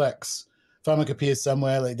complex pharmacopoeias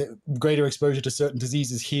somewhere, like the greater exposure to certain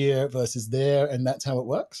diseases here versus there, and that's how it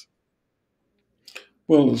works?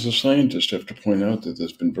 Well, as a scientist, I have to point out that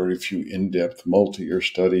there's been very few in-depth multi-year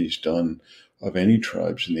studies done of any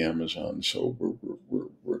tribes in the Amazon. So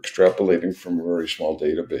we're extrapolating from a very small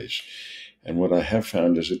database. And what I have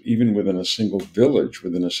found is that even within a single village,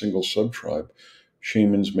 within a single sub-tribe,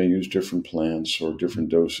 shamans may use different plants or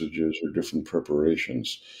different dosages or different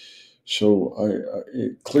preparations. So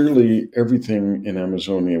clearly everything in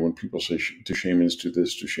Amazonia, when people say do shamans do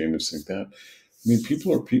this, do shamans think that, I mean,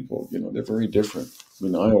 people are people, they're very different. I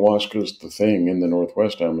mean, ayahuasca is the thing in the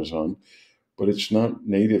Northwest Amazon, but it's not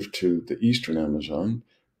native to the Eastern Amazon,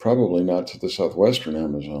 probably not to the Southwestern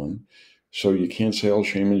Amazon. So you can't say all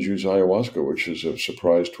shamans use ayahuasca, which is a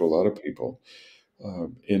surprise to a lot of people.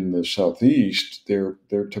 In the Southeast, they're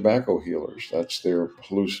tobacco healers. That's their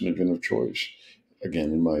hallucinogen of choice,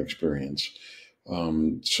 again, in my experience.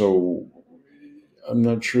 So I'm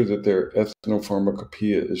not sure that their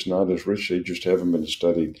ethnopharmacopoeia is not as rich. They just haven't been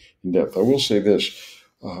studied in depth. I will say this.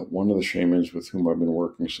 One of the shamans with whom I've been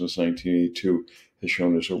working since 1982 has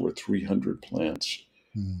shown us over 300 plants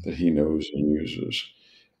Mm. that he knows and uses.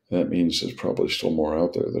 That means there's probably still more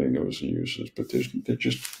out there that he knows and uses, but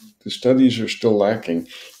the studies are still lacking,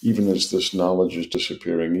 even as this knowledge is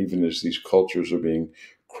disappearing, even as these cultures are being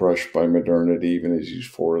crushed by modernity, even as these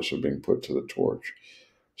forests are being put to the torch.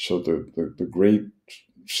 So the great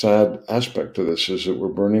sad aspect of this is that we're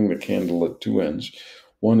burning the candle at two ends.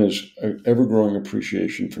 One is an ever-growing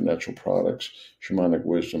appreciation for natural products, shamanic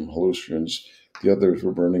wisdom, hallucinogens. The other is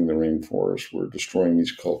we're burning the rainforest. We're destroying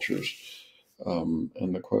these cultures.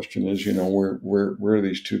 And the question is, where are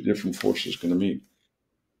these two different forces going to meet?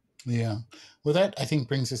 Yeah. Well, that I think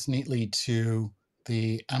brings us neatly to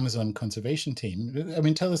the Amazon conservation team. I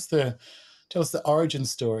mean, tell us the origin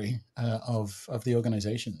story of the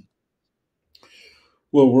organization.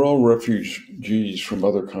 Well, we're all refugees from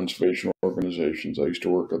other conservation organizations. I used to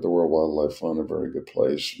work at the World Wildlife Fund, a very good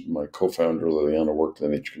place. My co-founder, Liliana, worked at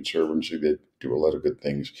the Nature Conservancy. They do a lot of good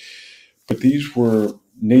things. But these were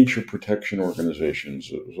nature protection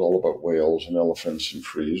organizations. It was all about whales and elephants and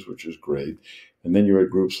trees, which is great. And then you had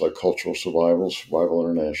groups like Cultural Survival, Survival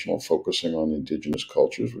International, focusing on indigenous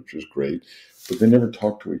cultures, which is great. But they never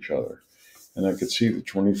talked to each other. And I could see that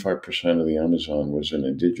 25% of the Amazon was in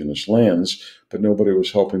indigenous lands, but nobody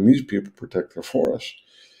was helping these people protect their forests.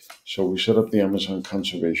 So we set up the Amazon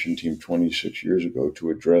Conservation Team 26 years ago to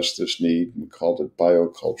address this need. We called it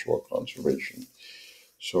biocultural conservation.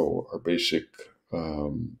 So our basic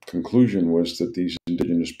conclusion was that these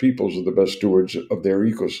indigenous peoples are the best stewards of their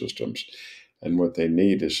ecosystems. And what they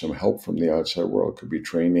need is some help from the outside world. Could be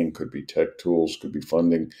training, could be tech tools, could be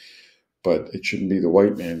funding, but it shouldn't be the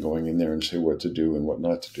white man going in there and say what to do and what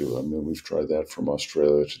not to do. I mean, we've tried that from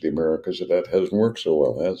Australia to the Americas, and that hasn't worked so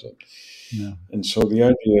well, has it? Yeah. And so the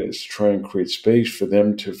idea is to try and create space for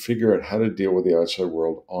them to figure out how to deal with the outside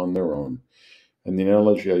world on their own. And the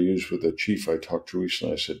analogy I used with the chief I talked to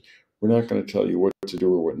recently, I said, we're not going to tell you what to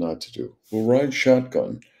do or what not to do. We'll ride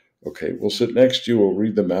shotgun. Okay, we'll sit next to you, we'll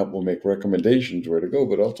read the map, we'll make recommendations where to go,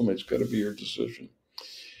 but ultimately it's got to be your decision.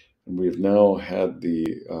 And we've now had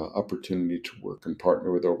the opportunity to work and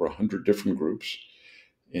partner with over 100 different groups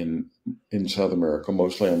in South America,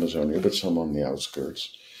 mostly Amazonia, but some on the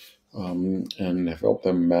outskirts, and have helped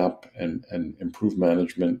them map and improve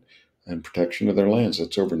management and protection of their lands.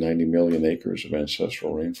 That's over 90 million acres of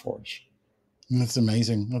ancestral rainforest. That's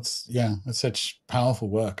amazing. That's such powerful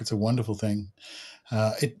work. It's a wonderful thing.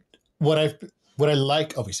 It what I what I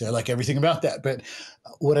like, obviously, I like everything about that, but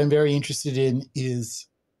what I'm very interested in is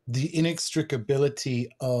the inextricability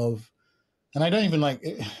of and I don't even like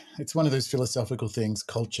it, it's one of those philosophical things,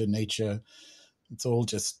 culture, nature, it's all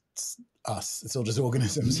just us, it's all just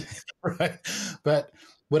organisms, Mhm. right? But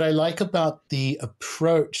what I like about the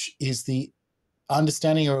approach is the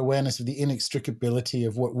understanding or awareness of the inextricability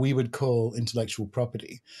of what we would call intellectual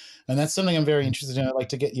property. And that's something I'm very interested in. I'd like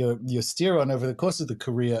to get your steer on over the course of the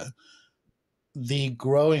career, the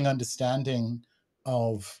growing understanding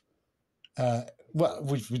of, uh, well,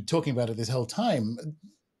 we've been talking about it this whole time.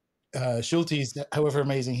 Schultes, however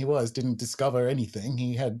amazing he was, didn't discover anything.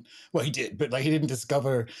 He had, well, he did, but like he didn't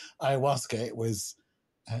discover ayahuasca.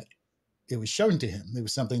 Uh, it was shown to him. It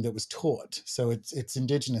was something that was taught. So it's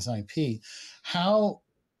indigenous IP. How,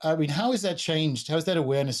 I mean, how has that changed? How has that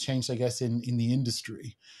awareness changed? I guess in the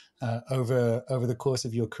industry over the course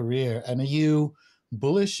of your career. And are you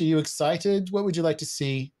bullish? Are you excited? What would you like to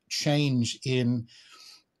see change in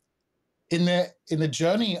the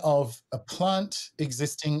journey of a plant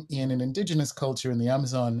existing in an indigenous culture in the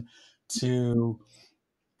Amazon to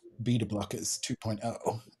beta blockers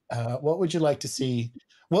 2.0? What would you like to see?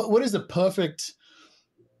 What is the perfect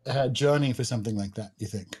journey for something like that, you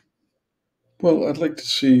think? Well, I'd like to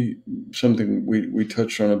see something we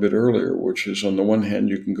touched on a bit earlier, which is on the one hand,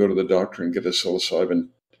 you can go to the doctor and get a psilocybin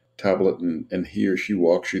tablet, and he or she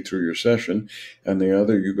walks you through your session. And the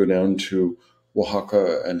other, you go down to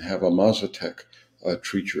Oaxaca and have a Mazatec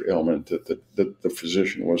treat your ailment that the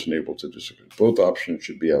physician wasn't able to do. Both options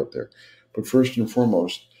should be out there. But first and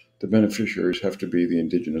foremost, the beneficiaries have to be the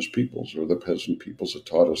indigenous peoples or the peasant peoples that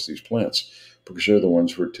taught us these plants, because they're the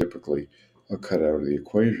ones who are typically cut out of the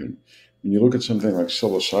equation. When you look at something like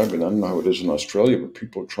psilocybin, I don't know how it is in Australia, but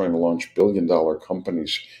people are trying to launch billion-dollar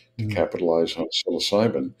companies to Mm, capitalize on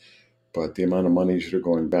psilocybin. But the amount of monies that are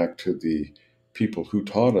going back to the people who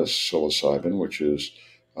taught us psilocybin, which is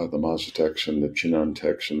the Mazatecs and the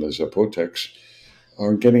Chinantecs and the Zapotecs,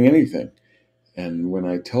 aren't getting anything. And when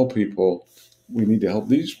I tell people we need to help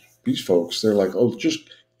these folks, they're like, "Oh, just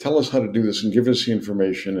tell us how to do this and give us the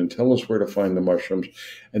information and tell us where to find the mushrooms,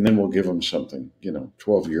 and then we'll give them something."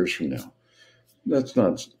 12 years from now. That's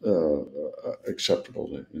not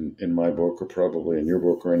acceptable in my book, or probably in your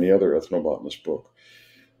book, or any other ethnobotanist book.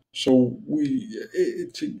 So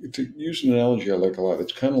to use an analogy I like a lot,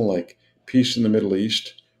 it's kind of like peace in the Middle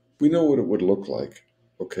East. We know what it would look like.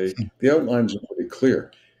 Okay, the outlines are pretty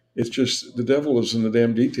clear. It's just the devil is in the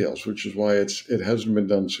damn details, which is why it hasn't been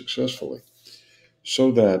done successfully.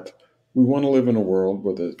 So that we want to live in a world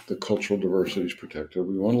where the cultural diversity is protected.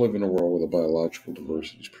 We want to live in a world where the biological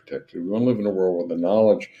diversity is protected. We want to live in a world where the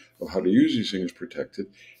knowledge of how to use these things is protected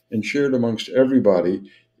and shared amongst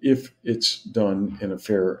everybody if it's done in a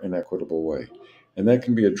fair and equitable way. And that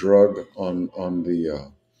can be a drug on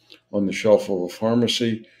the shelf of a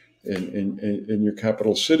pharmacy in your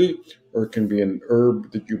capital city, or it can be an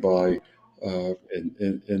herb that you buy in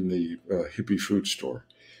the hippie food store.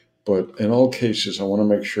 But in all cases, I want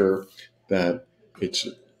to make sure that it's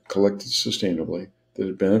collected sustainably, that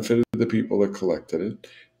it benefited the people that collected it,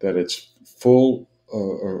 that it's full,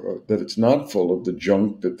 or that it's not full of the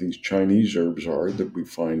junk that these Chinese herbs are, that we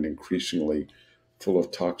find increasingly full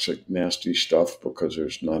of toxic, nasty stuff because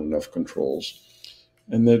there's not enough controls.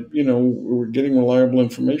 And that, we're getting reliable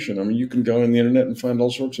information. I mean, you can go on the internet and find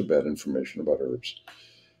all sorts of bad information about herbs.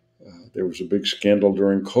 There was a big scandal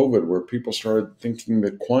during COVID where people started thinking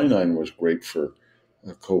that quinine was great for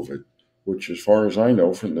COVID, which, as far as I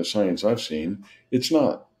know from the science I've seen, it's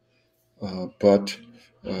not. But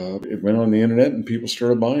it went on the internet and people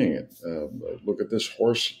started buying it. Look at this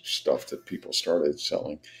horse stuff that people started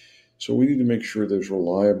selling. So we need to make sure there's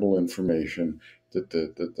reliable information, that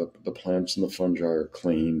the plants and the fungi are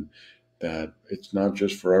clean, that it's not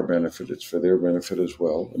just for our benefit, it's for their benefit as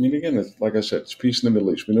well. I mean, again, like I said, it's peace in the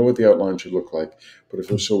Middle East. We know what the outline should look like, but if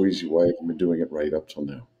it was so easy, why haven't we been doing it right up till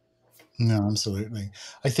now? no, absolutely.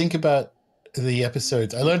 I think about the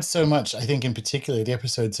episodes. I learned so much. I think in particular the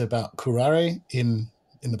episodes about curare in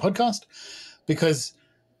the podcast, because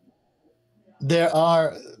there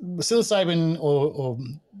are psilocybin or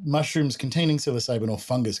mushrooms containing psilocybin or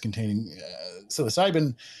fungus containing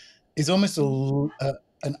psilocybin is almost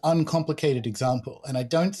an uncomplicated example. And I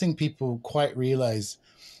don't think people quite realize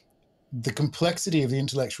the complexity of the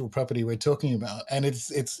intellectual property we're talking about. And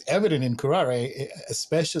it's evident in curare,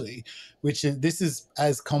 especially, which is this is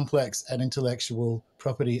as complex an intellectual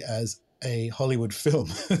property as a Hollywood film.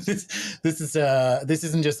 This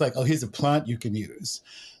isn't just like, oh, here's a plant you can use.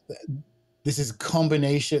 This is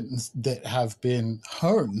combinations that have been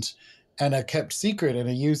honed and are kept secret and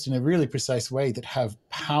are used in a really precise way that have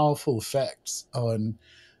powerful effects on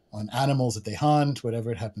animals that they hunt,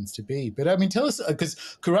 whatever it happens to be. But I mean, tell us, because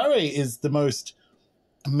curare is the most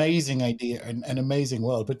amazing idea and an amazing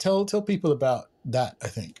world. But tell people about that, I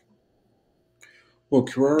think. Well,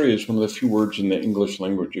 curare is one of the few words in the English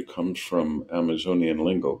language that comes from Amazonian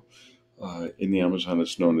lingo. In the Amazon,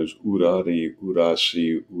 it's known as urari,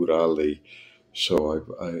 urasi, urali. So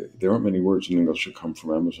there aren't many words in English that come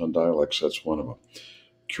from Amazon dialects. That's one of them.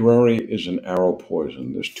 Curare is an arrow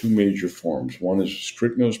poison. There's two major forms. One is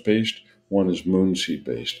strychnos based, one is moonseed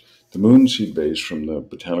based. The moonseed based from the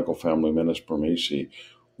botanical family Menispermaceae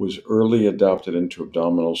was early adopted into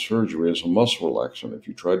abdominal surgery as a muscle relaxant. If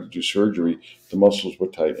you tried to do surgery, the muscles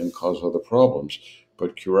would tighten and cause other problems.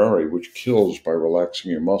 But curare, which kills by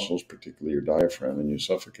relaxing your muscles, particularly your diaphragm, and you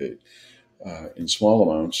suffocate in small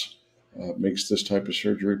amounts, makes this type of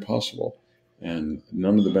surgery possible. And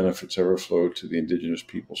none of the benefits ever flowed to the indigenous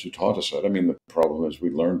peoples who taught us that. I mean, the problem is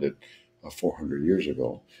we learned it 400 years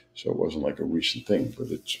ago, so it wasn't like a recent thing. But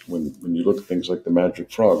it's when you look at things like the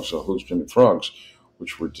magic frogs, the hallucinogenic frogs,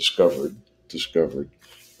 which were discovered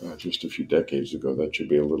just a few decades ago, that should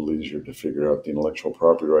be a little easier to figure out the intellectual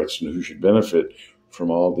property rights and who should benefit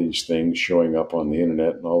from all these things showing up on the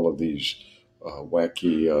internet and all of these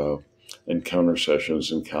wacky encounter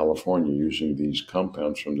sessions in California using these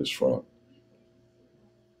compounds from this frog.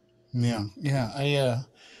 Yeah, yeah.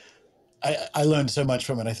 I learned so much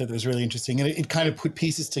from it. I thought it was really interesting, and it kind of put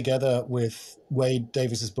pieces together with Wade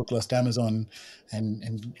Davis's book Lost Amazon,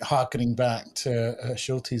 and harkening back to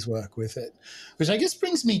Schulte's work with it, which I guess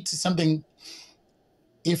brings me to something.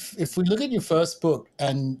 If we look at your first book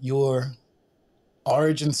and your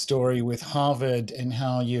origin story with Harvard and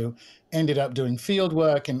how you ended up doing field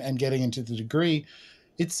work and getting into the degree,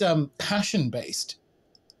 it's passion based.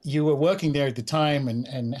 You were working there at the time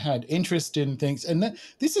and had interest in things. And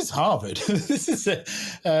this is Harvard. This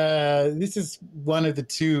is one of the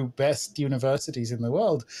two best universities in the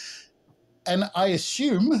world. And I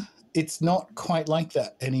assume it's not quite like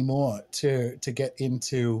that anymore to get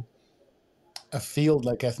into a field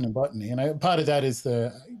like ethnobotany. And part of that is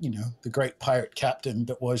the great pirate captain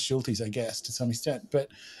that was Schultes, I guess, to some extent. But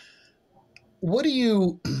what do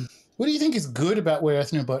you what do you think is good about where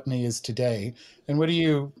ethnobotany is today, and what do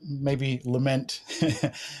you maybe lament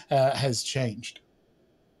has changed?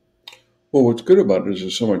 Well, what's good about it is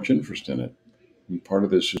there's so much interest in it. And part of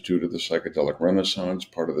this is due to the psychedelic renaissance.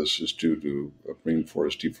 Part of this is due to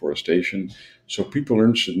rainforest deforestation. So people are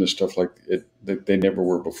interested in this stuff like it that they never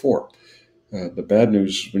were before. The bad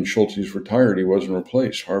news is when Schultes retired, he wasn't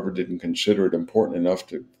replaced. Harvard didn't consider it important enough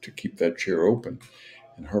to keep that chair open.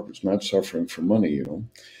 And Harvard's not suffering for money.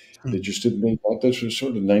 They Hmm. just didn't think about this was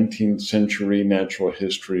sort of 19th century natural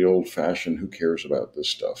history, old fashioned. Who cares about this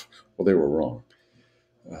stuff? Well, they were wrong.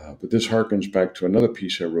 But this harkens back to another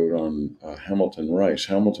piece I wrote on Hamilton Rice.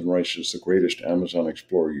 Hamilton Rice is the greatest Amazon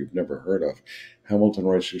explorer you've never heard of. Hamilton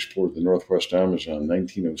Rice explored the Northwest Amazon in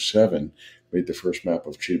 1907, made the first map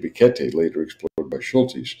of Chiribiquete, later explored by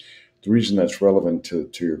Schultes. The reason that's relevant to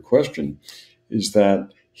your question is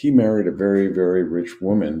that he married a very, very rich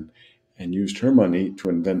woman and used her money to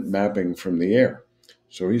invent mapping from the air.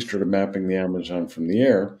 So he started mapping the Amazon from the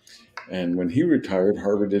air. And when he retired,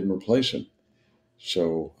 Harvard didn't replace him.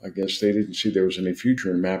 So I guess they didn't see there was any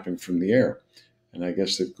future in mapping from the air. And I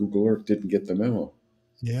guess that Google Earth didn't get the memo.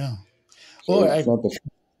 Yeah. So Well, it's not the fact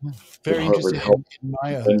that very Harvard interested helped in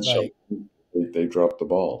Maya. invent Like, something, they dropped the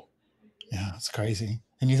ball. yeah, it's crazy.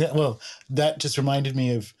 And well, that just reminded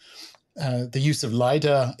me of the use of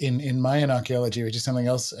LIDAR in Mayan archaeology, which is something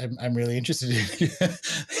else I'm really interested in.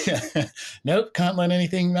 Yeah. Nope, can't learn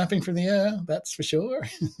anything mapping from the air, that's for sure.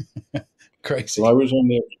 Well, I Crazy. was on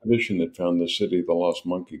the expedition that found the city of the lost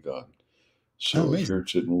monkey god. Oh, So if you're amazing.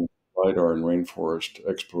 interested in lidar and rainforest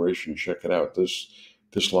exploration, check it out.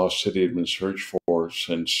 This lost city had been searched for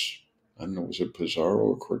since I don't know, was it Pizarro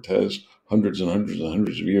or Cortez? Hundreds and hundreds and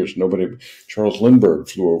hundreds of years. Nobody. Charles Lindbergh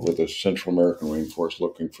flew over the Central American rainforest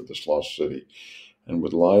looking for this lost city. And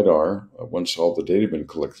with lidar, once all the data had been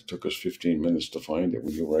collected, it took us 15 minutes to find it.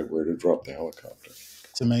 We knew right where to drop the helicopter.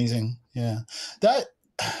 It's amazing. Yeah. That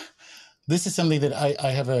this is something that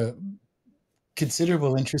I have a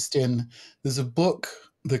considerable interest in. There's a book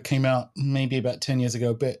that came out maybe about 10 years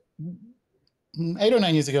ago, but 8 or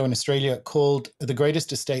 9 years ago in Australia called The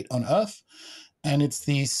Greatest Estate on Earth. And it's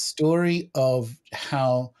the story of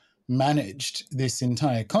how managed this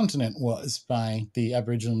entire continent was by the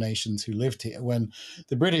Aboriginal nations who lived here. When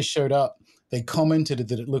the British showed up, they commented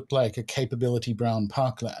that it looked like a capability brown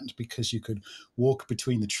parkland because you could walk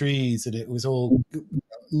between the trees and it was all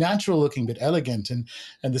natural looking but elegant, and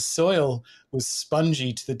the soil was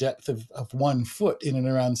spongy to the depth of 1 foot in and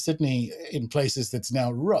around Sydney in places that's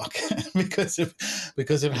now rock because of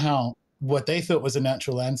how what they thought was a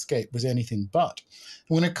natural landscape was anything but.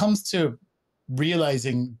 When it comes to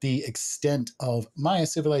realizing the extent of Maya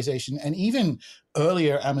civilization and even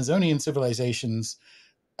earlier Amazonian civilizations,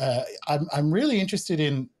 I'm really interested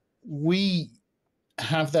in, we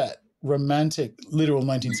have that romantic, literal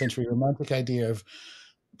 19th century romantic idea of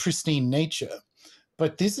pristine nature,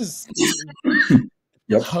 but this is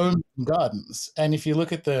Yep. homes and gardens. And if you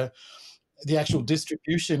look at the actual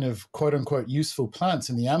distribution of quote unquote useful plants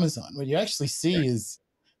in the Amazon, what you actually see is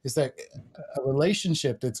that a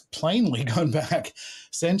relationship that's plainly gone back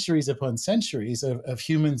centuries upon centuries of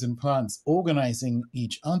humans and plants organizing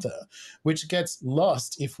each other, which gets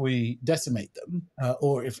lost if we decimate them,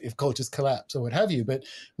 or if cultures collapse or what have you. But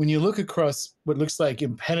when you look across what looks like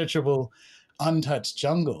impenetrable, untouched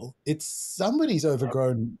jungle, it's somebody's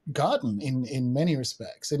overgrown garden in many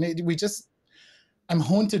respects. And we just, I'm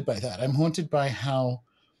haunted by that. I'm haunted by how,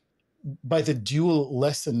 by the dual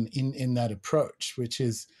lesson in that approach, which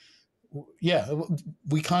is, yeah,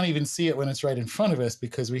 we can't even see it when it's right in front of us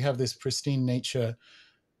because we have this pristine nature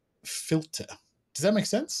filter. Does that make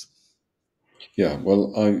sense? Yeah.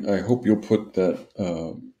 Well, I hope you'll put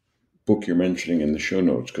that book you're mentioning in the show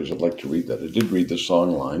notes because I'd like to read that. I did read the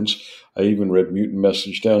song lines. I even read Mutant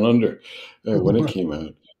Message Down Under when it came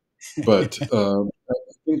out. But I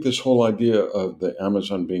think this whole idea of the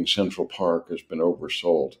Amazon being Central Park has been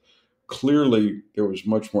oversold. Clearly, there was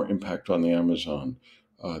much more impact on the Amazon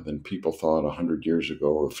than people thought 100 years ago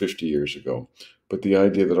or 50 years ago. But the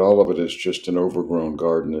idea that all of it is just an overgrown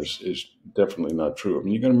garden is definitely not true. I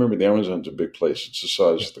mean, you got to remember the Amazon's a big place. It's the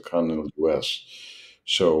size of the continental U.S.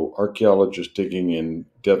 So archaeologists digging in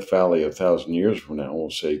Death Valley 1,000 years from now will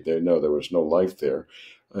say they know there was no life there,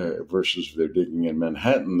 versus if they're digging in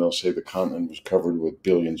Manhattan, they'll say the continent was covered with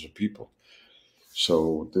billions of people.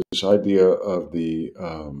 So this idea of the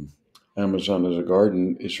Amazon as a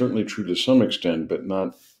garden is certainly true to some extent, but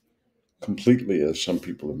not completely as some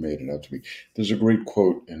people have made it out to be. There's a great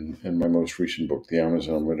quote in my most recent book, The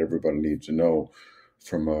Amazon, What Everybody Needs to Know,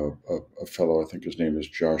 from a fellow, I think his name is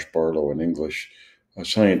Josh Barlow, an English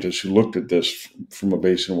scientist who looked at this from a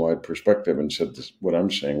basin-wide perspective and said this, what I'm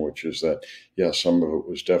saying, which is that, yeah, some of it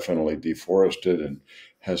was definitely deforested and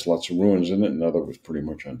has lots of ruins in it, and other was pretty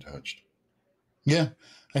much untouched. Yeah,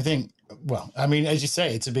 I think, well, I mean, as you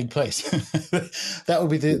say, it's a big place. That would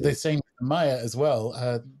be the same with Maya as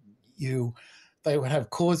well. You, they would have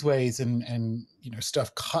causeways and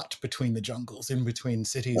stuff cut between the jungles, in between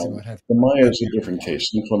cities and what have The you. Maya But is a different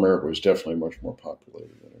case. Central America was definitely much more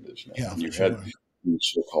populated than it is now. yeah, And for you had sure.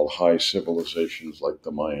 these so-called high civilizations like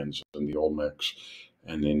the Mayans and the Olmecs,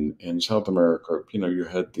 and in South America, you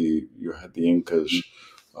had the Incas,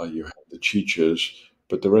 you had the Chichas,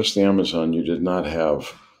 but the rest of the Amazon, you did not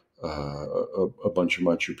have a bunch of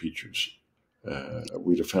Machu Picchu's.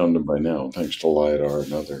 We'd have found them by now, thanks to LiDAR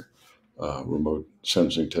and other remote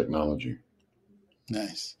sensing technology.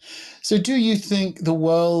 Nice. So, do you think the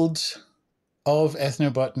world of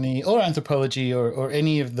ethnobotany or anthropology or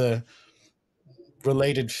any of the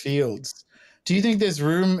related fields, do you think there's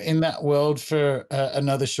room in that world for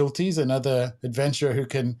another Schultes, another adventurer who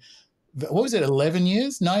can, what was it, 11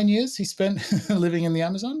 years, 9 years he spent living in the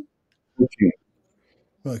Amazon?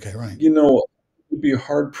 Okay, right. It'd be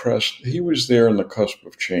hard pressed. He was there on the cusp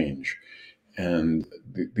of change. And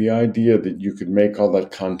the idea that you could make all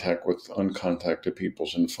that contact with uncontacted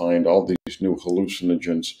peoples and find all these new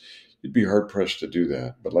hallucinogens, you'd be hard pressed to do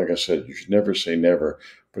that. But like I said, you should never say never.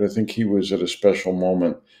 But I think he was at a special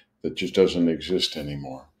moment that just doesn't exist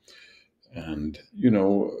anymore. And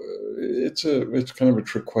it's kind of a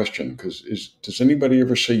trick question because does anybody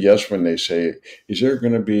ever say yes when they say, is there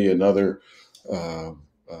going to be another uh,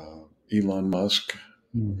 Elon Musk?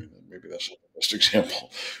 Mm. Maybe that's not the best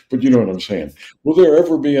example, but you know what I'm saying. Will there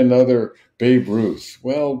ever be another Babe Ruth?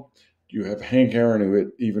 Well, you have Hank Aaron who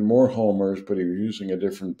hit even more homers, but he was using a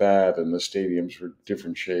different bat, and the stadiums were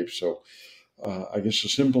different shapes. So I guess the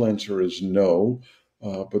simple answer is no,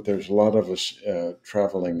 but there's a lot of us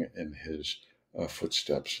traveling in his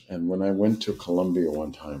footsteps. And when I went to Colombia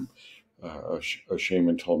one time, a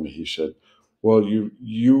shaman told me, he said, well,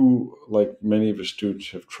 you, like many of his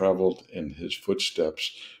students, have traveled in his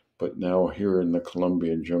footsteps, but now here in the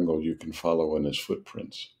Colombian jungle, you can follow in his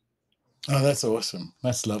footprints. Oh, that's awesome.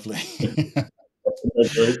 That's lovely. Isn't that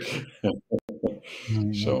great?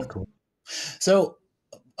 That's So, cool. So,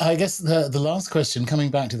 I guess the last question,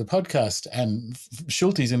 coming back to the podcast and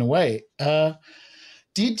Schultes in a way,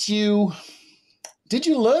 did you did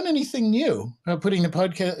you learn anything new putting the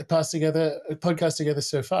podcast together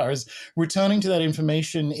so far? Is returning to that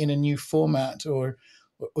information in a new format or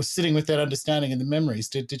sitting with that understanding and the memories?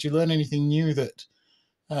 Did you learn anything new that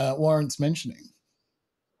warrants mentioning?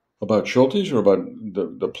 About Schultes or about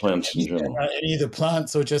the plants in general? Any of the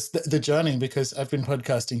plants or just the journey, because I've been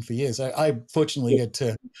podcasting for years. I fortunately get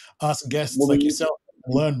to ask guests Well, like yourself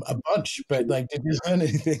and learn a bunch, but like, did you learn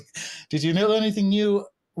anything? Did you learn anything new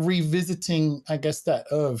revisiting, I guess, that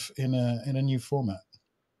of in a new format?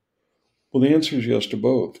 well, the answer is yes to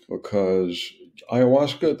both, because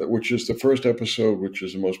ayahuasca, which is the first episode, which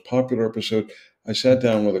is the most popular episode, I sat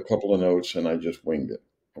down with a couple of notes and I just winged it.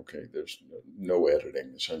 Okay, there's no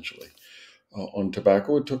editing essentially. On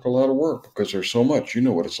tobacco, it took a lot of work because there's so much. You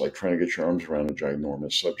know what it's like trying to get your arms around a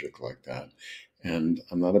ginormous subject like that. And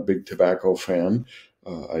I'm not a big tobacco fan.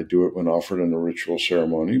 I do it when offered in a ritual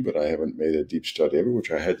ceremony, but I haven't made a deep study of it, which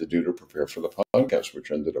I had to do to prepare for the podcast, which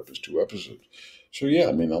ended up as 2 episodes. So, yeah,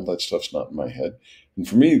 I mean, all that stuff's not in my head. And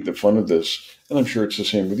for me, the fun of this, and I'm sure it's the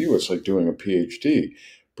same with you, it's like doing a PhD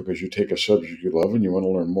because you take a subject you love and you want to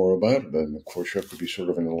learn more about it. And of course, you have to be sort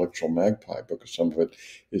of an intellectual magpie because some of it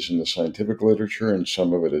is in the scientific literature and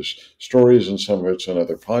some of it is stories and some of it's in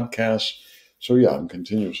other podcasts. So, yeah, I'm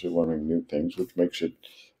continuously learning new things, which makes it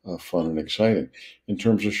fun and exciting. In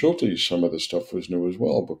terms of Schultes, some of the stuff was new as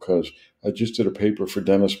well because I just did a paper for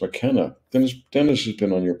Dennis McKenna. Dennis has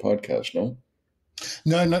been on your podcast, no?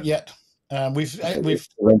 No, not yet. We've Okay.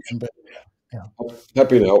 spoken, but yeah.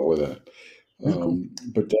 Happy to help with that. Oh, cool.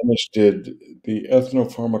 But Dennis did the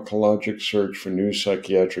ethnopharmacologic search for new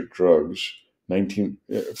psychiatric drugs,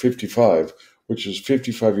 1955, which is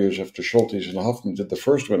 55 years after Schultes and Hoffman did the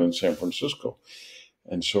first one in San Francisco.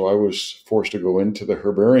 And so I was forced to go into the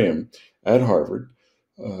herbarium at Harvard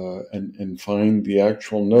and find the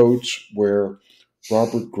actual notes where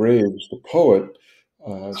Robert Graves, the poet,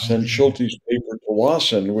 Oh, sent yeah. Schultes' paper to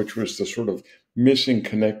Wasson, which was the sort of missing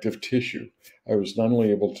connective tissue. I was not only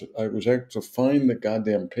able to, I was able to find the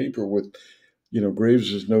goddamn paper with,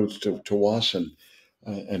 Graves's notes to Wasson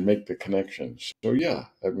and make the connections. So yeah,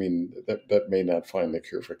 I mean that may not find the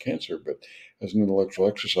cure for cancer, but as an intellectual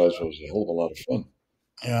exercise, it was a hell of a lot of fun.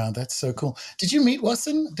 Yeah, that's so cool. Did you meet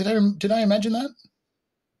Watson? Did I imagine that?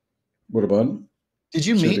 What about? Did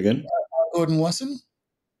you Say it meet again. Gordon Wasson?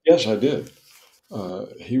 Yes, I did.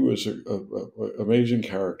 He was a amazing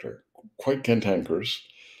character, quite cantankerous.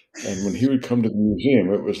 And when he would come to the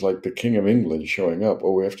museum, it was like the King of England showing up.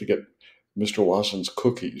 Oh, we have to get Mr. Watson's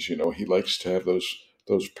cookies. He likes to have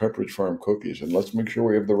those Pepperidge Farm cookies, and let's make sure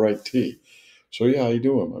we have the right tea. So yeah, I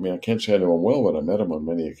do him. I mean, I can't say I know him well, but I met him on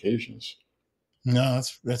many occasions. No,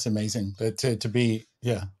 that's amazing. But to be,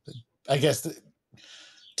 yeah, I guess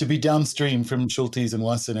to be downstream from Schultes and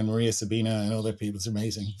Watson and Maria Sabina and other people is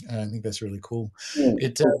amazing. I think that's really cool. Yeah,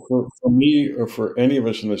 It for me or for any of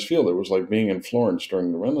us in this field, it was like being in Florence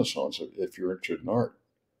during the Renaissance. If you're interested in art,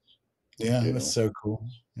 Yeah, you that's know. so cool.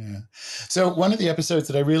 Yeah. So one of the episodes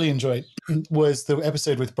that I really enjoyed was the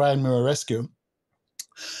episode with Brian Murarescu,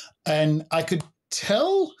 and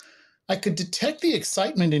tell, I could detect the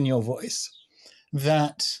excitement in your voice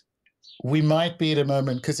that we might be at a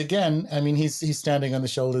moment, because again, I mean, he's standing on the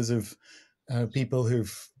shoulders of people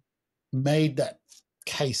who've made that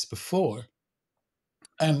case before,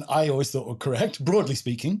 and I always thought were correct, broadly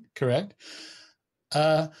speaking, correct.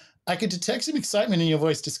 Uh, I could detect some excitement in your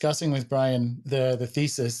voice discussing with Brian the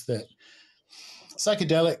thesis that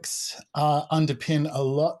psychedelics underpin a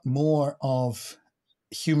lot more of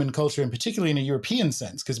human culture, and particularly in a European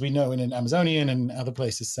sense, because we know in an Amazonian and other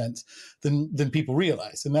places sense than people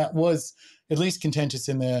realize, and that was at least contentious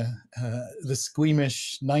in the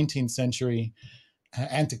squeamish 19th century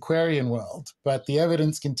antiquarian world. But the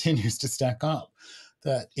evidence continues to stack up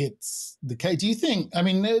that it's the case. Do you think? I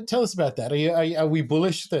mean, tell us about that. Are we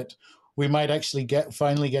bullish that we might actually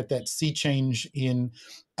finally get that sea change in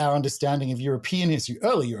our understanding of European history,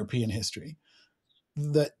 early European history,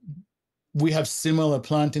 that we have similar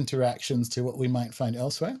plant interactions to what we might find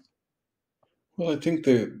elsewhere? Well, I think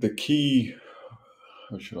the key,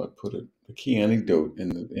 how should I put it, the key anecdote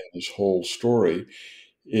in this whole story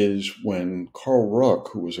is when Carl Ruck,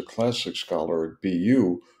 who was a classic scholar at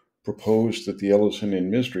BU, proposed that the Eleusinian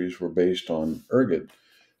mysteries were based on ergot,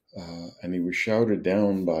 and he was shouted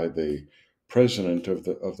down by the president of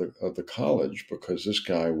the college because this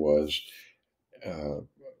guy was uh,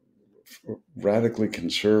 radically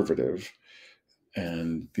conservative.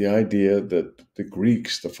 And the idea that the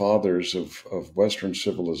Greeks, the fathers of Western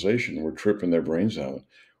civilization, were tripping their brains out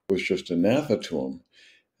was just anathema to him.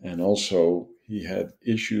 And also, he had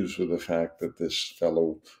issues with the fact that this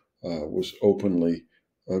fellow was openly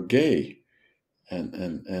gay,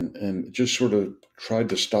 and just sort of tried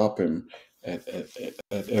to stop him at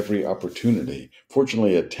every opportunity. Fortunately,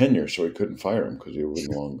 he had tenure, so he couldn't fire him because he would have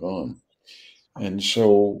been long gone. And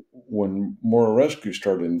so when Mora Rescue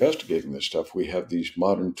started investigating this stuff, we have these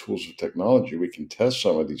modern tools of technology. We can test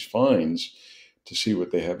some of these finds to see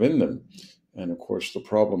what they have in them. And of course, the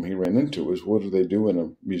problem he ran into is what do they do in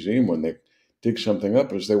a museum when they dig something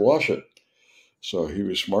up is they wash it. So he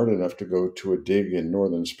was smart enough to go to a dig in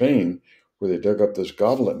northern Spain where they dug up this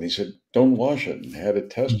goblet and he said, don't wash it, and had it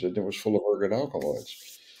tested. And it was full of ergot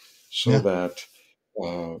alkaloids. So Yeah. that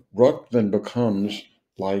rock then becomes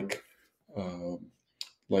like uh,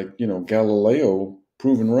 Galileo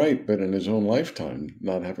proven right, but in his own lifetime,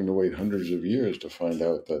 not having to wait hundreds of years to find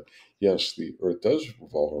out that yes, the Earth does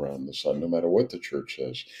revolve around the sun, no matter what the church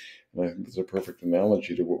says. And I think it's a perfect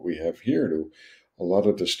analogy to what we have here. To a lot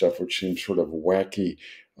of the stuff which seems sort of wacky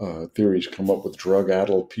theories come up with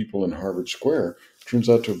drug-addled people in Harvard Square turns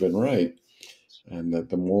out to have been right, and that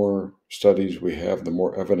the more studies we have, the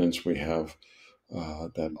more evidence we have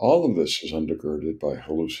that all of this is undergirded by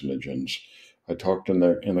hallucinogens. I talked in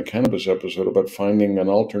the cannabis episode about finding an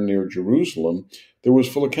altar near Jerusalem that was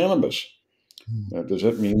full of cannabis. Mm. Now, does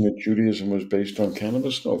that mean that Judaism was based on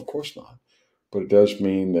cannabis? No, of course not. But it does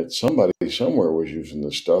mean that somebody somewhere was using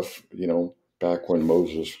this stuff, back when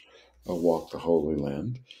Moses walked the Holy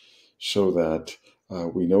Land, so that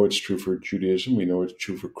we know it's true for Judaism. We know it's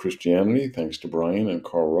true for Christianity, thanks to Brian and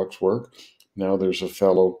Carl Ruck's work. Now there's a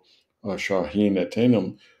fellow, Shaheen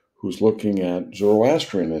Etenim, who's looking at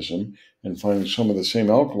Zoroastrianism and finding some of the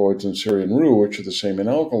same alkaloids in Syrian rue, which are the same in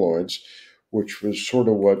alkaloids, which was sort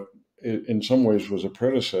of what, in some ways, was a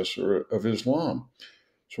predecessor of Islam.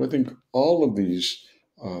 So I think all of these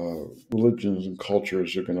religions and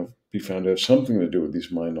cultures are going to be found to have something to do with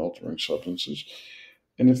these mind-altering substances.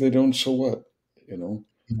 And if they don't, so what? You know,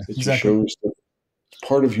 Yeah, it just exactly. shows that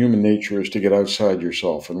part of human nature is to get outside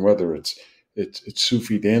yourself, and whether it's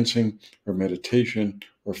Sufi dancing or meditation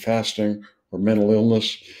or fasting or mental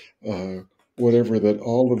illness, uh, whatever, that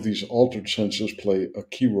all of these altered senses play a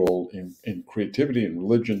key role in creativity and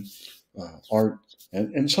religion, art,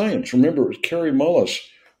 and science. Remember, it was Carrie Mullis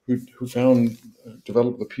who found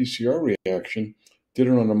developed the PCR reaction, did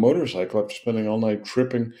it on a motorcycle after spending all night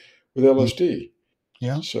tripping with Mm. LSD.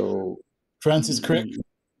 Yeah. So, Francis Crick,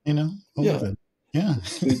 y- all of yeah, them. Yeah.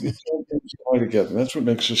 it's all things tie together. And that's what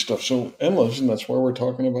makes this stuff so endless, and that's why we're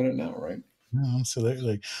talking about it now, right? No,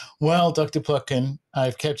 absolutely. Well, Dr. Plotkin,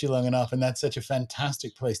 I've kept you long enough, and that's such a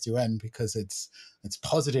fantastic place to end because it's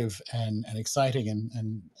positive and exciting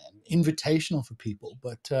and invitational for people.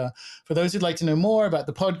 But for those who'd like to know more about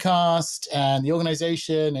the podcast and the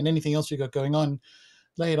organization and anything else you've got going on,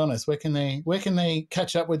 lay it on us. Where can they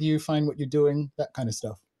catch up with you, find what you're doing, that kind of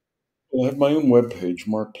stuff? Well, I have my own webpage,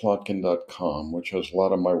 markplotkin.com, which has a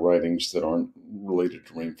lot of my writings that aren't related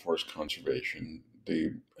to rainforest conservation.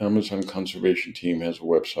 The Amazon Conservation Team has a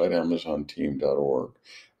website, amazonteam.org.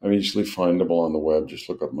 I'm easily findable on the web. Just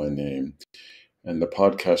look up my name. And the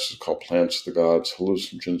podcast is called Plants of the Gods,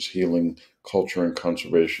 Hallucinogens, Healing, Culture, and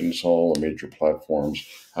Conservation. It's on all the major platforms,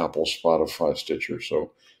 Apple, Spotify, Stitcher.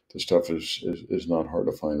 So the stuff is not hard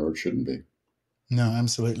to find, or it shouldn't be. No,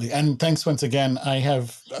 absolutely. And thanks once again. I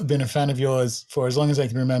have been a fan of yours for as long as I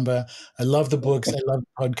can remember. I love the books. I love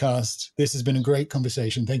the podcast. This has been a great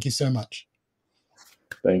conversation. Thank you so much.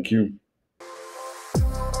 Thank you.